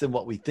less than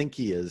what we think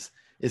he is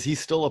he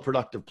still a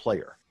productive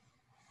player?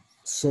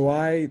 So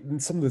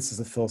some of this is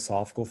a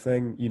philosophical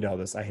thing. You know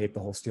this. I hate the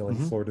whole stealing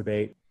floor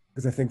debate,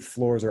 because I think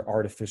floors are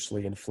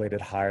artificially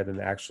inflated higher than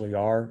they actually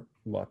are.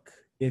 Look,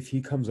 if he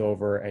comes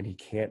over and he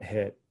can't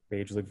hit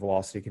major league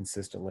velocity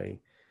consistently,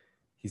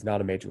 he's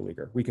not a major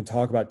leaguer. We can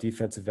talk about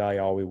defensive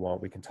value all we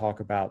want. We can talk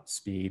about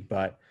speed,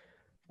 but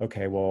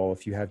okay, well,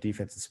 if you have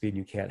defensive speed and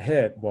you can't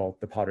hit, well,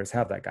 the Padres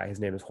have that guy. His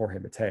name is Jorge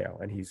Mateo,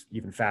 and he's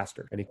even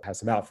faster, and he has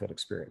some outfield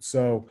experience.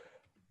 So,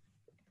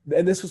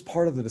 and this was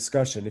part of the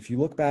discussion. If you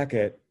look back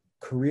at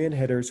Korean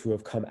hitters who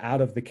have come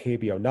out of the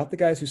KBO, not the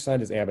guys who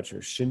signed as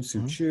amateurs,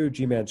 Shin-Soo Choo,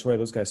 Ji-Man Choi,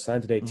 those guys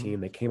signed at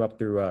 18. They came up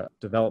through a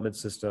development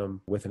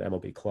system with an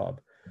MLB club.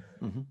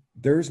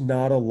 There's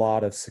not a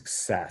lot of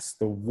success.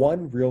 The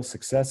one real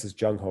success is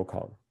Jung Ho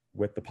Kang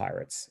with the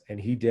Pirates,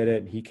 and he did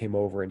it, and he came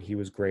over and he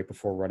was great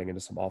before running into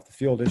some off the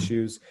field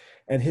issues.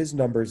 And his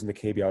numbers in the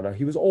KBO, now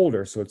he was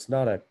older, so it's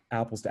not an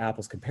apples to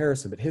apples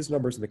comparison, but his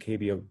numbers in the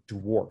KBO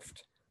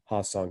dwarfed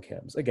Ha-Sung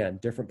Kim's. Again,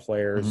 different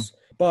players,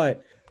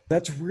 but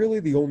that's really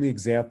the only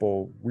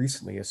example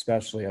recently,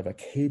 especially, of a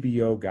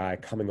KBO guy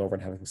coming over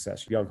and having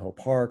success. Young Ho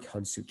Park,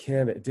 Hyun-Soo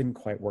Kim, it didn't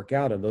quite work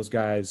out, and those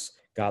guys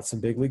got some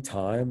big league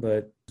time, but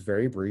it was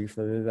very brief,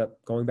 and ended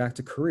up going back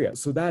to Korea.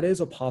 So that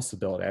is a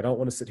possibility. I don't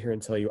want to sit here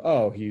and tell you,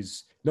 oh,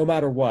 he's no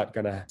matter what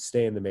going to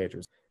stay in the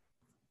majors.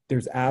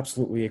 There's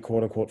absolutely a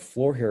quote-unquote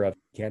floor here of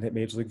can't hit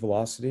major league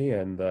velocity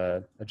and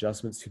the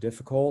adjustment's too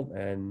difficult,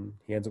 and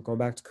he ends up going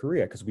back to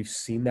Korea, because we've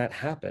seen that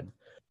happen.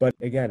 But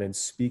again, in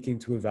speaking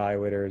to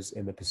evaluators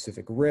in the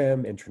Pacific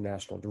Rim,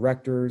 international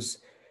directors,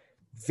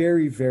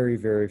 very, very,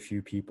 very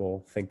few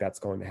people think that's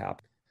going to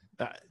happen.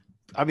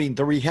 I mean,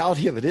 the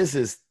reality of it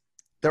is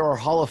there are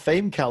Hall of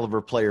Fame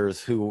caliber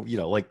players who,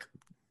 like,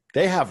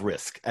 they have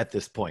risk at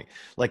this point,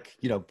 like,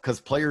 because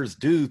players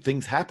do,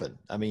 things happen.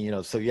 I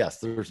mean, so yes,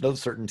 there's no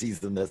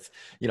certainties in this,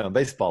 in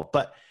baseball.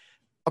 But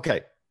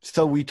okay,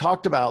 so we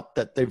talked about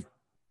that the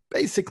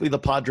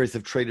Padres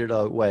have traded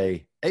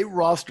away a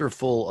roster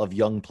full of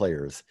young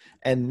players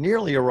and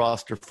nearly a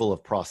roster full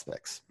of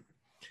prospects.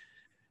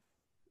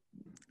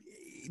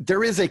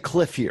 There is a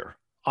cliff here,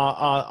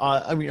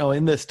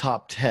 in this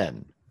top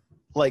 10.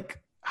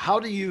 Like, how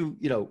do you,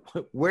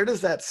 where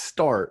does that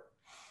start?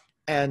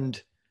 And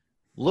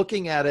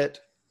looking at it,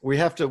 we're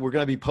going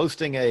to be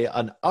posting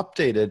an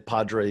updated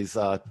Padres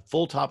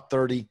full top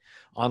 30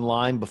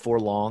 online before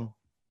long.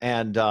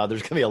 And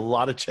there's going to be a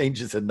lot of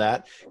changes in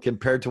that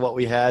compared to what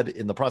we had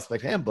in the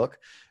prospect handbook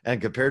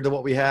and compared to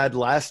what we had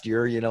last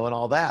year, and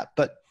all that.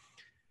 But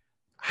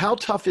how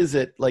tough is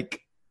it,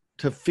 like,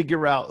 to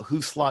figure out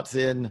who slots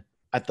in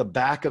at the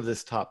back of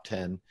this top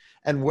 10?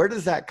 And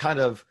where's that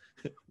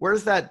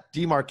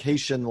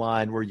demarcation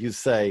line where you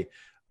say,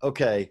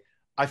 okay,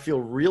 I feel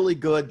really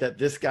good that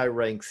this guy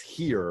ranks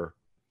here,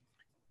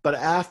 but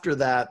after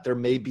that, there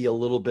may be a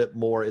little bit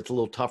more, it's a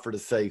little tougher to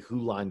say who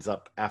lines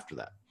up after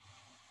that.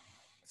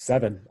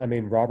 7. I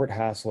mean, Robert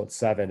Hassel at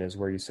 7 is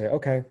where you say,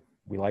 okay,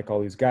 we like all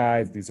these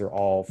guys. These are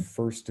all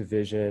first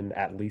division,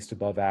 at least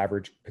above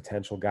average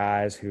potential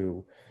guys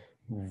who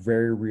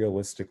very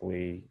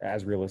realistically,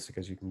 as realistic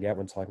as you can get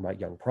when talking about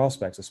young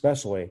prospects,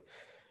 especially,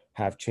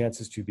 have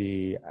chances to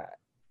be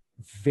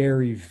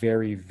very,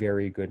 very,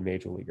 very good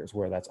major leaguers,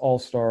 whether that's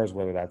all-stars,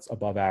 whether that's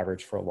above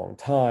average for a long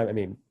time. I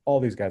mean,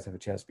 all these guys have a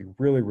chance to be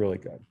really, really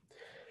good.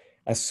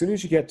 As soon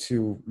as you get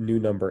to new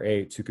number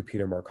 8,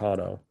 Tucupita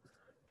Marcano,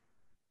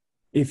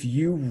 if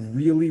you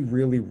really,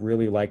 really,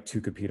 really like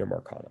Tucupita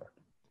Marcano,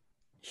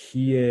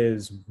 he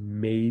is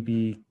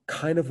maybe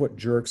kind of what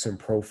Jurickson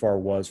Profar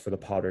was for the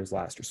Padres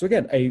last year. So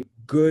again, a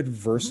good,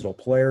 versatile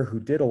player who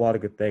did a lot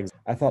of good things.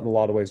 I thought in a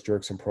lot of ways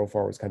Jurickson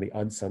Profar was kind of the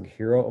unsung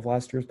hero of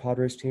last year's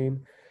Padres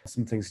team.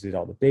 Some things he did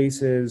on the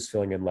bases,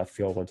 filling in left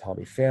field when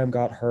Tommy Pham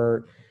got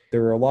hurt.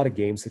 There were a lot of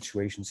game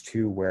situations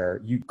too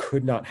where you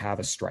could not have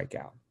a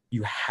strikeout.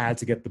 You had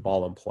to get the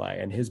ball in play,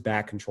 and his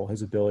back control,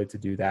 his ability to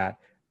do that,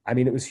 I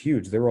mean, it was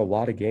huge. There were a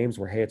lot of games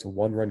where, hey, it's a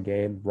one-run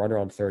game, runner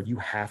on third. You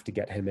have to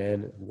get him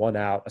in. 1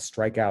 out, a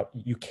strikeout,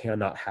 you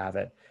cannot have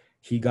it.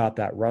 He got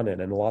that run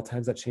in, and a lot of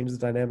times that changes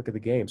the dynamic of the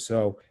game.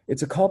 So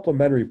it's a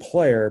complimentary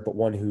player, but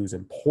one who's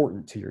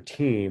important to your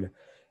team.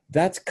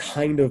 That's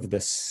kind of the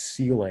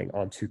ceiling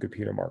on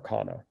Tucupita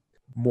Marcano.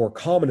 More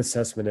common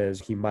assessment is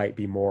he might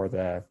be more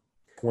the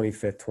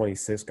 25th,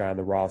 26th guy on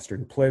the roster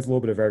who plays a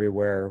little bit of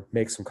everywhere,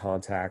 makes some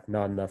contact,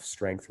 not enough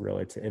strength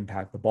really to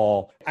impact the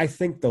ball. I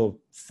think the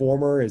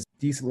former is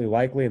decently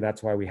likely, and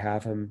that's why we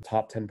have him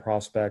top 10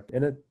 prospect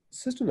in a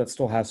system that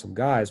still has some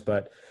guys.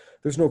 But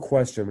there's no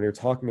question when you're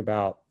talking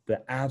about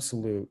the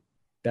absolute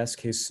best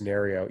case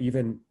scenario,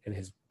 even in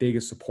his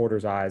biggest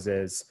supporters' eyes,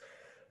 is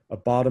a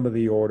bottom of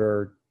the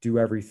order, do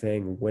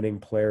everything, winning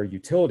player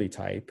utility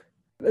type.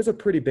 There's a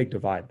pretty big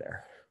divide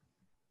there.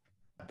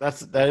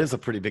 That is a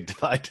pretty big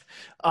divide.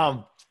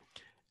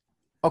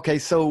 Okay,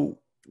 so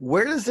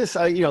where does this,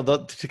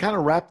 to kind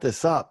of wrap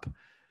this up,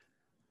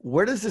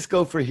 where does this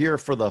go for here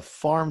for the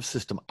farm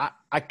system?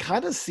 I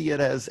kind of see it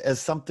as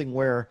something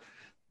where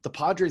the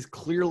Padres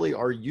clearly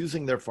are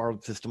using their farm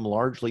system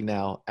largely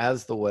now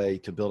as the way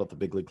to build up a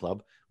big league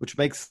club, which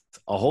makes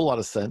a whole lot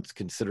of sense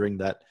considering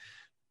that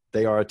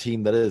they are a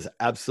team that is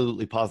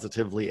absolutely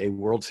positively a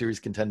World Series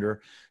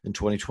contender in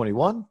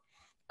 2021.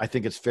 I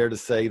think it's fair to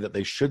say that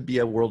they should be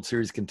a World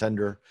Series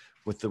contender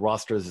with the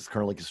roster as it's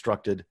currently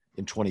constructed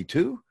in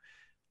 22.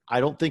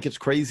 I don't think it's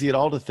crazy at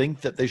all to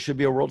think that they should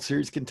be a World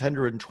Series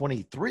contender in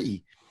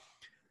 23.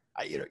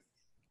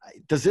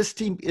 Does this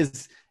team,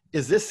 is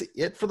this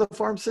it for the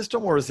farm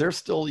system, or is there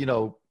still,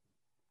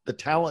 the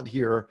talent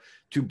here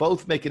to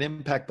both make an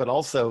impact, but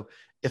also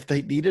if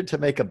they needed to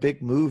make a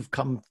big move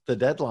come the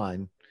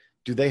deadline,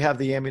 do they have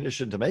the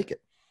ammunition to make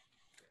it?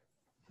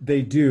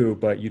 They do,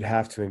 but you'd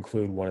have to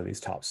include one of these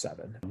top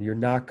 7. You're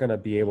not going to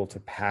be able to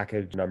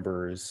package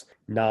numbers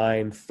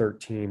 9,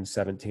 13,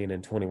 17,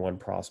 and 21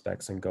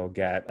 prospects and go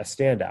get a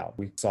standout.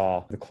 We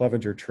saw the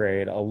Clevenger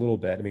trade a little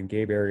bit. I mean,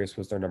 Gabe Arias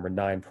was their number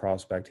 9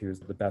 prospect. He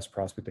was the best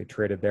prospect they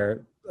traded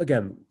there.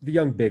 Again, the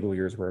young big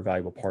leaguers were a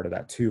valuable part of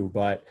that too,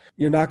 but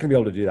you're not going to be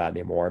able to do that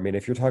anymore. I mean,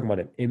 if you're talking about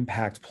an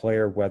impact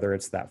player, whether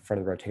it's that front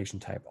of the rotation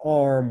type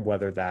arm,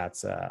 whether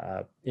that's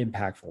a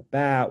impactful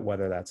bat,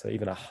 whether that's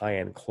even a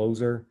high-end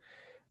closer,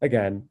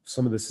 again,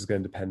 some of this is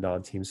going to depend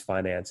on teams'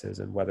 finances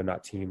and whether or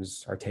not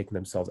teams are taking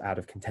themselves out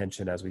of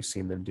contention as we've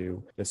seen them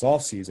do this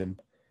offseason.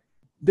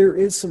 There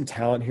is some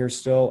talent here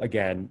still.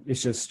 Again,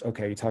 it's just,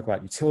 okay, you talk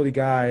about utility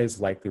guys,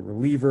 likely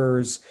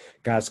relievers,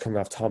 guys coming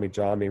off Tommy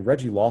John. I mean,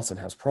 Reggie Lawson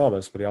has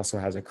promise, but he also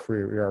has a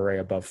career ERA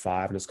above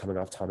 5 and is coming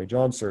off Tommy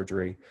John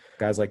surgery.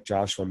 Guys like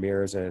Joshua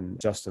Mears and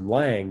Justin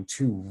Lang,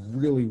 2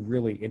 really,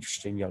 really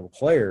interesting young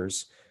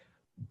players.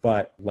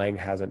 But Lang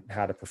hasn't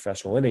had a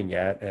professional inning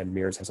yet, and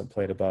Mears hasn't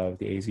played above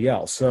the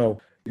AZL.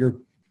 So your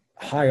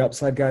high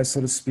upside guys,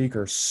 so to speak,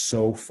 are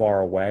so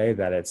far away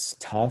that it's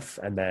tough.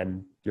 And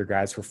then your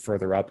guys who are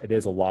further up, it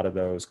is a lot of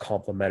those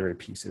complementary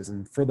pieces.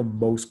 And for the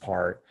most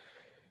part,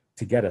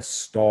 to get a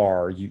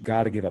star, you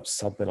got to give up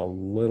something a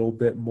little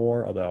bit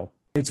more, although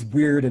it's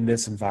weird in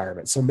this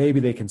environment. So maybe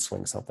they can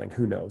swing something.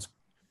 Who knows?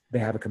 They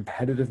have a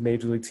competitive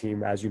major league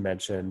team, as you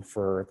mentioned,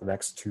 for the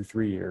next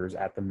 2-3 years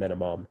at the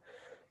minimum.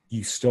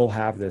 You still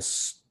have this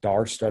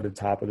star-studded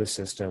top of the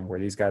system where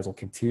these guys will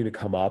continue to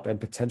come up and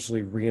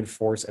potentially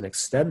reinforce and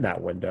extend that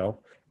window.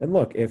 And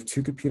look, if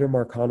Tucupita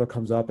Marcano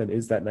comes up and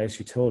is that nice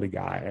utility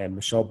guy, and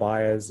Michel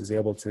Baez is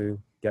able to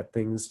get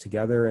things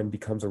together and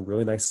becomes a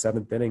really nice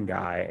 7th inning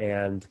guy,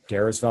 and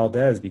Darius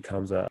Valdez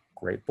becomes a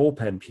great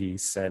bullpen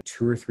piece, and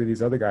 2 or 3 of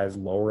these other guys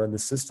lower in the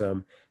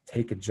system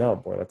take a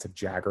jump, whether that's a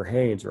Jagger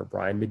Haynes or a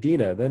Brian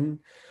Medina, then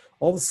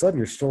all of a sudden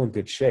you're still in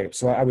good shape.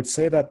 So I would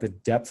say that the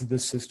depth of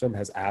this system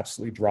has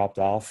absolutely dropped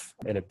off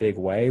in a big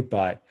way.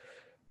 But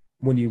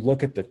when you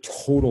look at the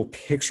total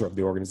picture of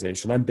the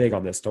organization, I'm big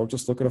on this. Don't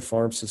just look at a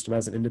farm system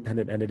as an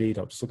independent entity.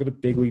 Don't just look at a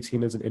big league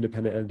team as an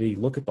independent entity.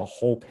 Look at the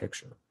whole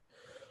picture.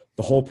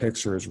 The whole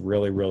picture is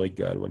really, really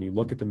good. When you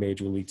look at the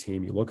major league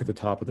team, you look at the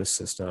top of the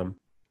system.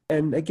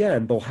 And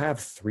again, they'll have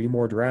 3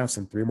 more drafts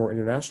and 3 more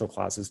international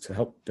classes to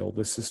help build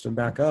this system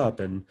back up.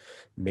 And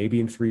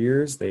maybe in 3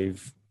 years,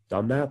 they've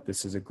done that.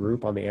 This is a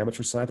group on the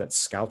amateur side that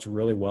scouts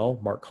really well.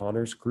 Mark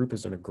Connor's group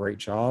has done a great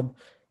job.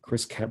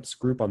 Chris Kemp's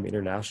group on the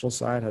international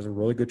side has a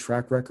really good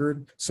track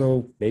record.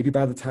 So maybe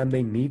by the time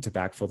they need to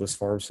backfill this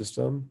farm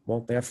system, well,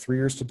 they have 3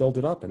 years to build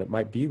it up, and it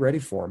might be ready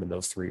for them in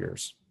those 3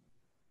 years.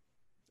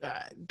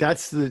 I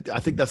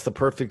think that's the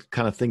perfect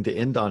kind of thing to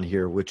end on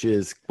here, which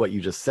is what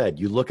you just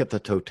said. You look at the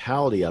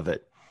totality of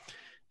it.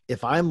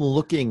 If I'm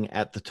looking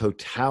at the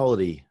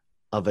totality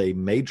of a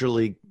major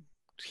league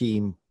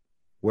team,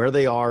 where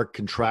they are,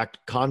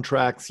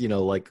 contracts,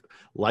 like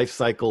life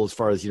cycle as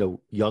far as,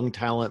 young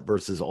talent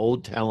versus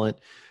old talent,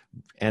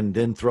 and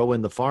then throw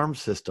in the farm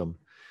system,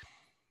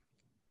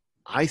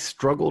 I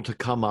struggle to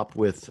come up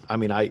with,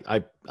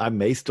 I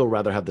may still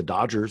rather have the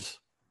Dodgers.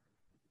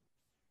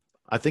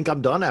 I think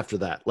I'm done after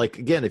that. Like,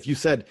 again, if you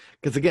said,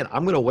 because again,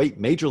 I'm going to weight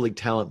major league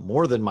talent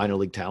more than minor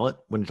league talent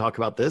when you talk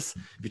about this.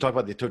 If you talk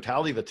about the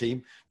totality of a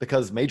team,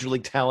 because major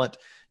league talent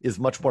is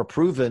much more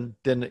proven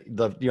than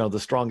the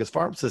strongest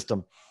farm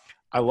system.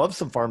 I love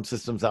some farm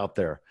systems out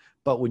there,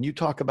 but when you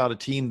talk about a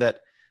team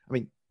that,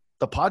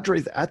 the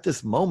Padres at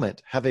this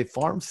moment have a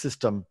farm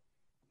system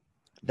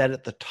that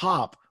at the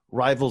top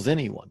rivals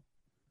anyone,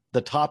 the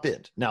top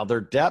end. Now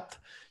their depth,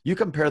 you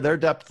compare their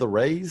depth to the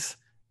Rays,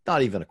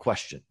 not even a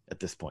question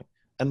at this point.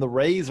 And the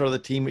Rays are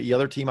the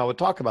other team I would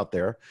talk about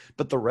there.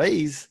 But the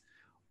Rays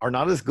are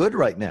not as good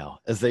right now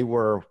as they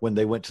were when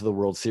they went to the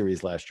World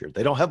Series last year.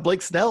 They don't have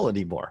Blake Snell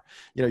anymore.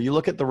 You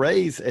look at the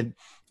Rays, and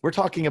we're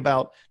talking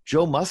about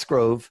Joe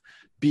Musgrove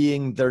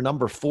being their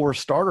number 4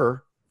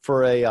 starter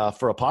for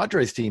a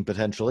Padres team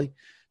potentially.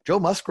 Joe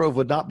Musgrove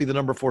would not be the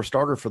number 4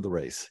 starter for the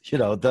Rays.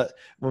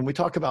 When we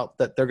talk about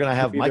that, they're going to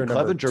have Mike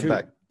Clevenger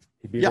back.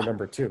 He'd be their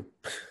number 2.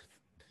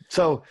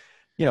 So,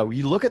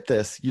 you look at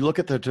this, you look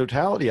at the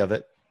totality of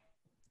it.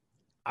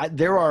 I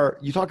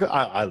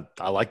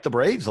like the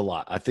Braves a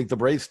lot. I think the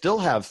Braves still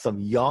have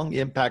some young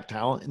impact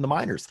talent in the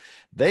minors.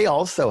 They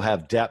also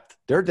have depth.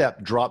 Their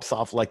depth drops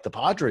off like the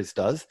Padres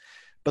does.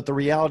 But the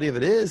reality of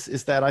it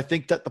is that I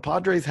think that the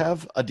Padres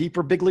have a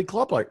deeper big league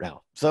club right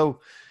now. So,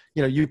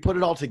 you put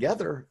it all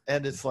together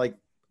and it's like,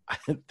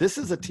 this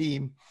is a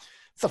team.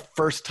 It's the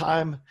first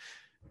time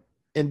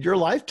in your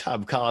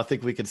lifetime, Kyle, I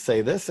think we could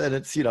say this. And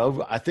it's,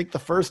 I think the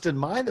first in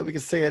mine that we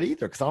could say it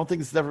either, because I don't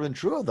think it's ever been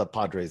true of the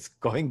Padres.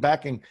 Going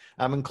back, and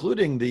I'm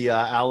including the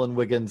Alan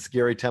Wiggins,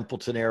 Gary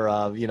Templeton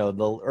era,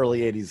 the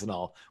early 80s and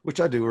all, which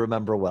I do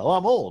remember well.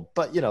 I'm old,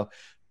 but,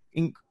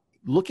 in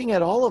looking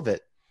at all of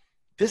it,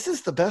 this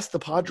is the best the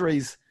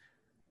Padres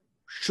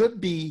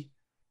should be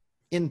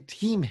in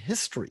team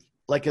history.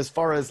 Like, as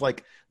far as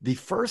like the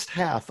first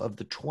half of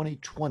the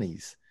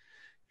 2020s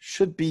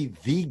should be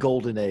the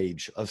golden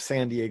age of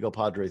San Diego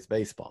Padres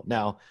baseball.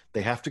 Now,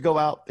 they have to go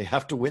out. They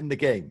have to win the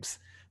games.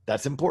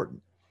 That's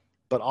important.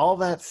 But all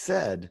that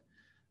said,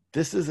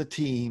 this is a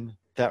team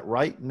that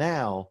right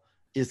now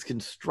is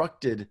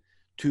constructed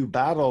to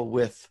battle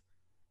with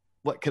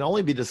what can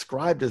only be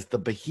described as the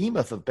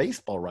behemoth of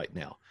baseball right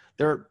now.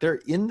 They're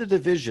in the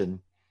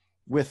division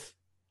with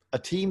a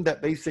team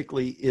that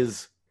basically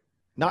is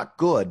not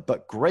good,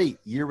 but great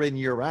year in,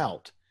 year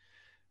out.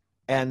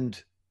 And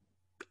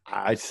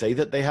I'd say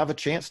that they have a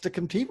chance to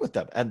compete with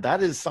them. And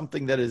that is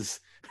something that is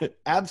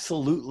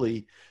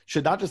absolutely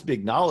should not just be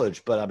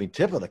acknowledged, but I mean,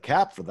 tip of the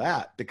cap for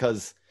that,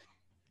 because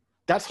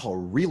that's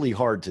really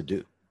hard to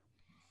do.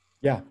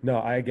 Yeah,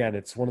 no, again,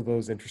 it's one of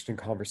those interesting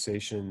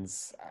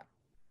conversations.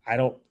 I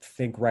don't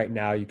think right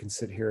now you can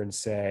sit here and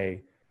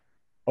say,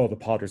 oh, the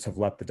Padres have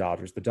left the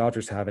Dodgers. The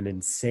Dodgers have an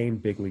insane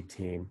big league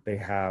team. They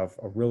have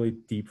a really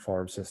deep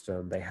farm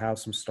system. They have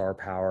some star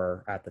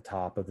power at the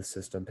top of the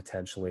system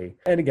potentially.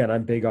 And again,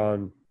 I'm big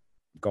on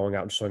going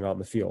out and showing out in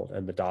the field.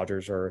 And the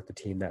Dodgers are the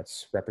team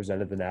that's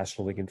represented the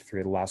National League in 3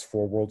 of the last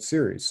 4 World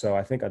Series. So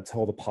I think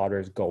until the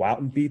Padres go out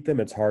and beat them,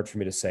 it's hard for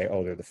me to say,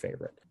 oh, they're the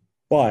favorite.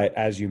 But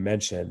as you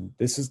mentioned,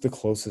 this is the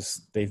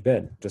closest they've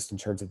been just in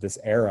terms of this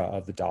era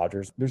of the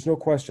Dodgers. There's no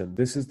question.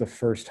 This is the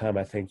first time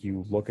I think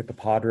you look at the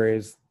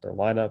Padres, their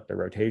lineup, their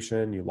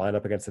rotation, you line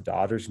up against the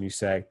Dodgers and you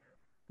say,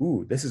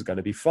 ooh, this is going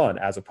to be fun,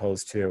 as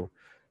opposed to,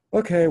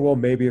 okay, well,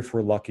 maybe if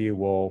we're lucky,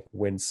 we'll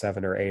win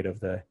 7 or 8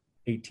 of the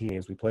 18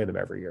 games we play them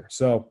every year.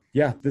 So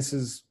yeah, this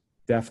is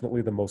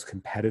definitely the most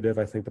competitive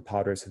I think the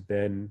Padres have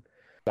been.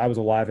 I was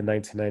alive in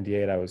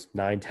 1998. I was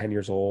 9-10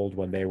 years old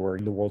when they were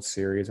in the World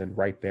Series and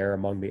right there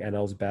among the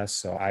NL's best.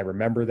 So I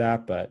remember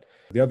that. But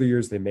the other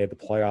years they made the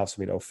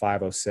playoffs,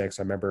 05, 06,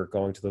 I remember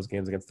going to those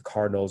games against the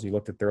Cardinals. You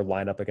looked at their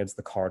lineup against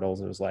the Cardinals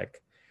and it was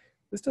like,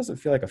 this doesn't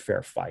feel like a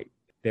fair fight.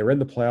 They were in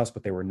the playoffs,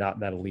 but they were not in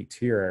that elite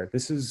tier.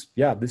 This is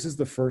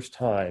the first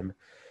time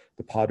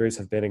the Padres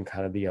have been in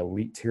kind of the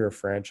elite tier of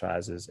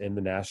franchises in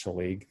the National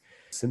League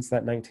since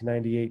that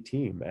 1998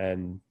 team.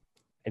 And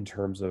in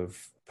terms of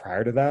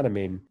prior to that,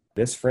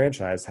 this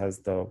franchise has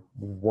the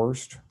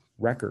worst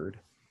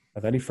record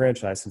of any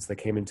franchise since they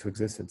came into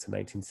existence in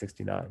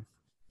 1969.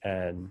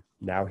 And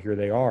now here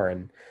they are.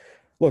 And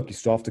look, you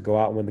still have to go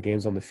out and win the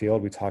games on the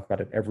field. We talk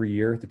about it every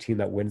year. The team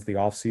that wins the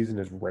offseason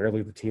is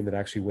rarely the team that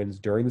actually wins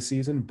during the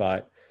season.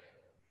 But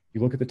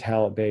you look at the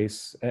talent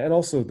base and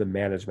also the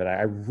management.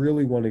 I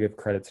really want to give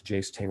credit to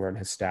Jace Tingler and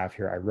his staff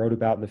here. I wrote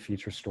about in the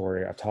feature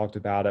story. I've talked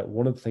about it.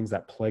 One of the things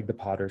that plagued the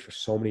Padres for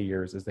so many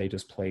years is they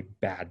just played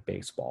bad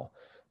baseball.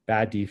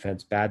 Bad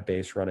defense, bad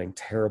base running,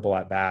 terrible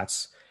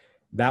at-bats.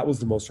 That was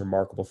the most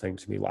remarkable thing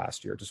to me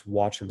last year, just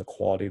watching the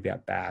quality of the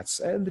at-bats.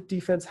 And the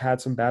defense had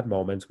some bad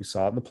moments. We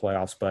saw it in the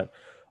playoffs, but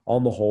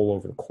on the whole,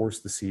 over the course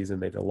of the season,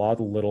 they did a lot of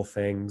the little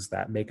things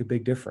that make a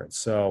big difference.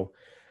 So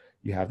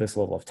you have this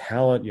level of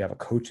talent. You have a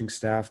coaching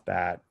staff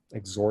that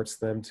exhorts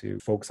them to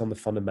focus on the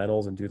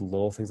fundamentals and do the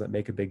little things that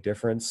make a big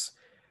difference.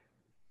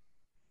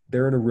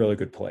 They're in a really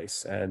good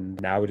place.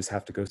 And now we just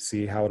have to go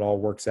see how it all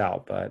works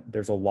out. But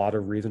there's a lot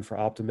of reason for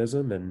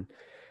optimism. And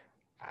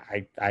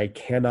I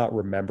cannot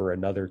remember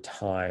another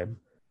time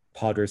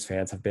Padres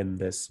fans have been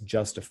this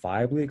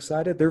justifiably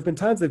excited. There have been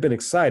times they've been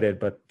excited,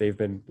 but they've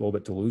been a little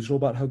bit delusional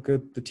about how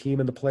good the team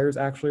and the players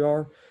actually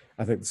are.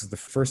 I think this is the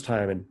first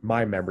time in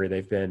my memory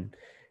they've been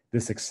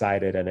this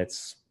excited, and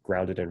it's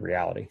grounded in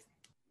reality.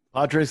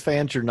 Padres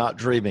fans, you're not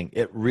dreaming.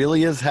 It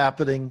really is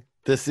happening.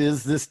 This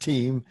is this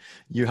team.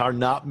 You are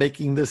not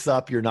making this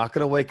up. You're not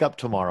going to wake up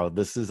tomorrow.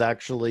 This is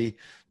actually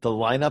the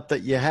lineup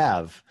that you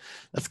have.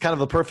 That's kind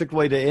of a perfect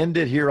way to end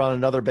it here on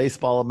another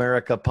Baseball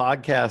America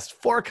podcast.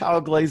 For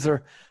Kyle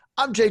Glazer,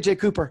 I'm JJ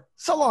Cooper.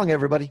 So long,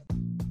 everybody.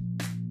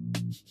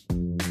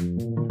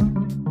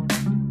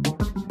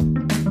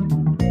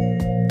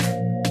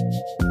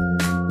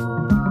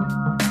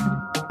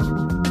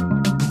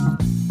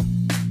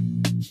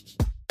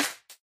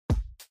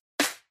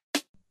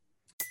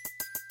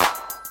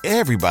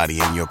 Everybody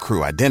in your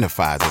crew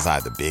identifies as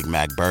either Big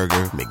Mac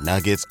Burger,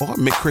 McNuggets, or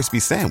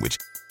McCrispy Sandwich.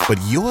 But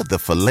you're the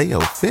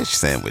Filet-O-Fish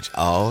Sandwich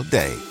all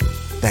day.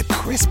 That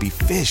crispy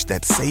fish,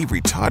 that savory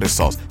tartar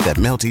sauce, that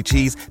melty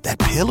cheese, that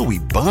pillowy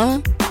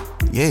bun.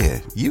 Yeah,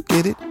 you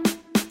get it.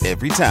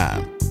 Every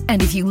time.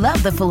 And if you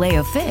love the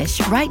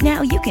Filet-O-Fish, right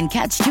now you can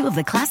catch two of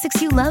the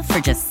classics you love for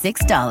just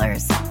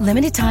 $6.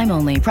 Limited time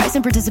only. Price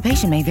and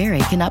participation may vary.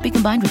 Cannot be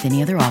combined with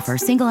any other offer.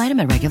 Single item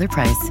at regular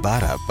price.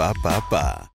 Ba-da-ba-ba-ba.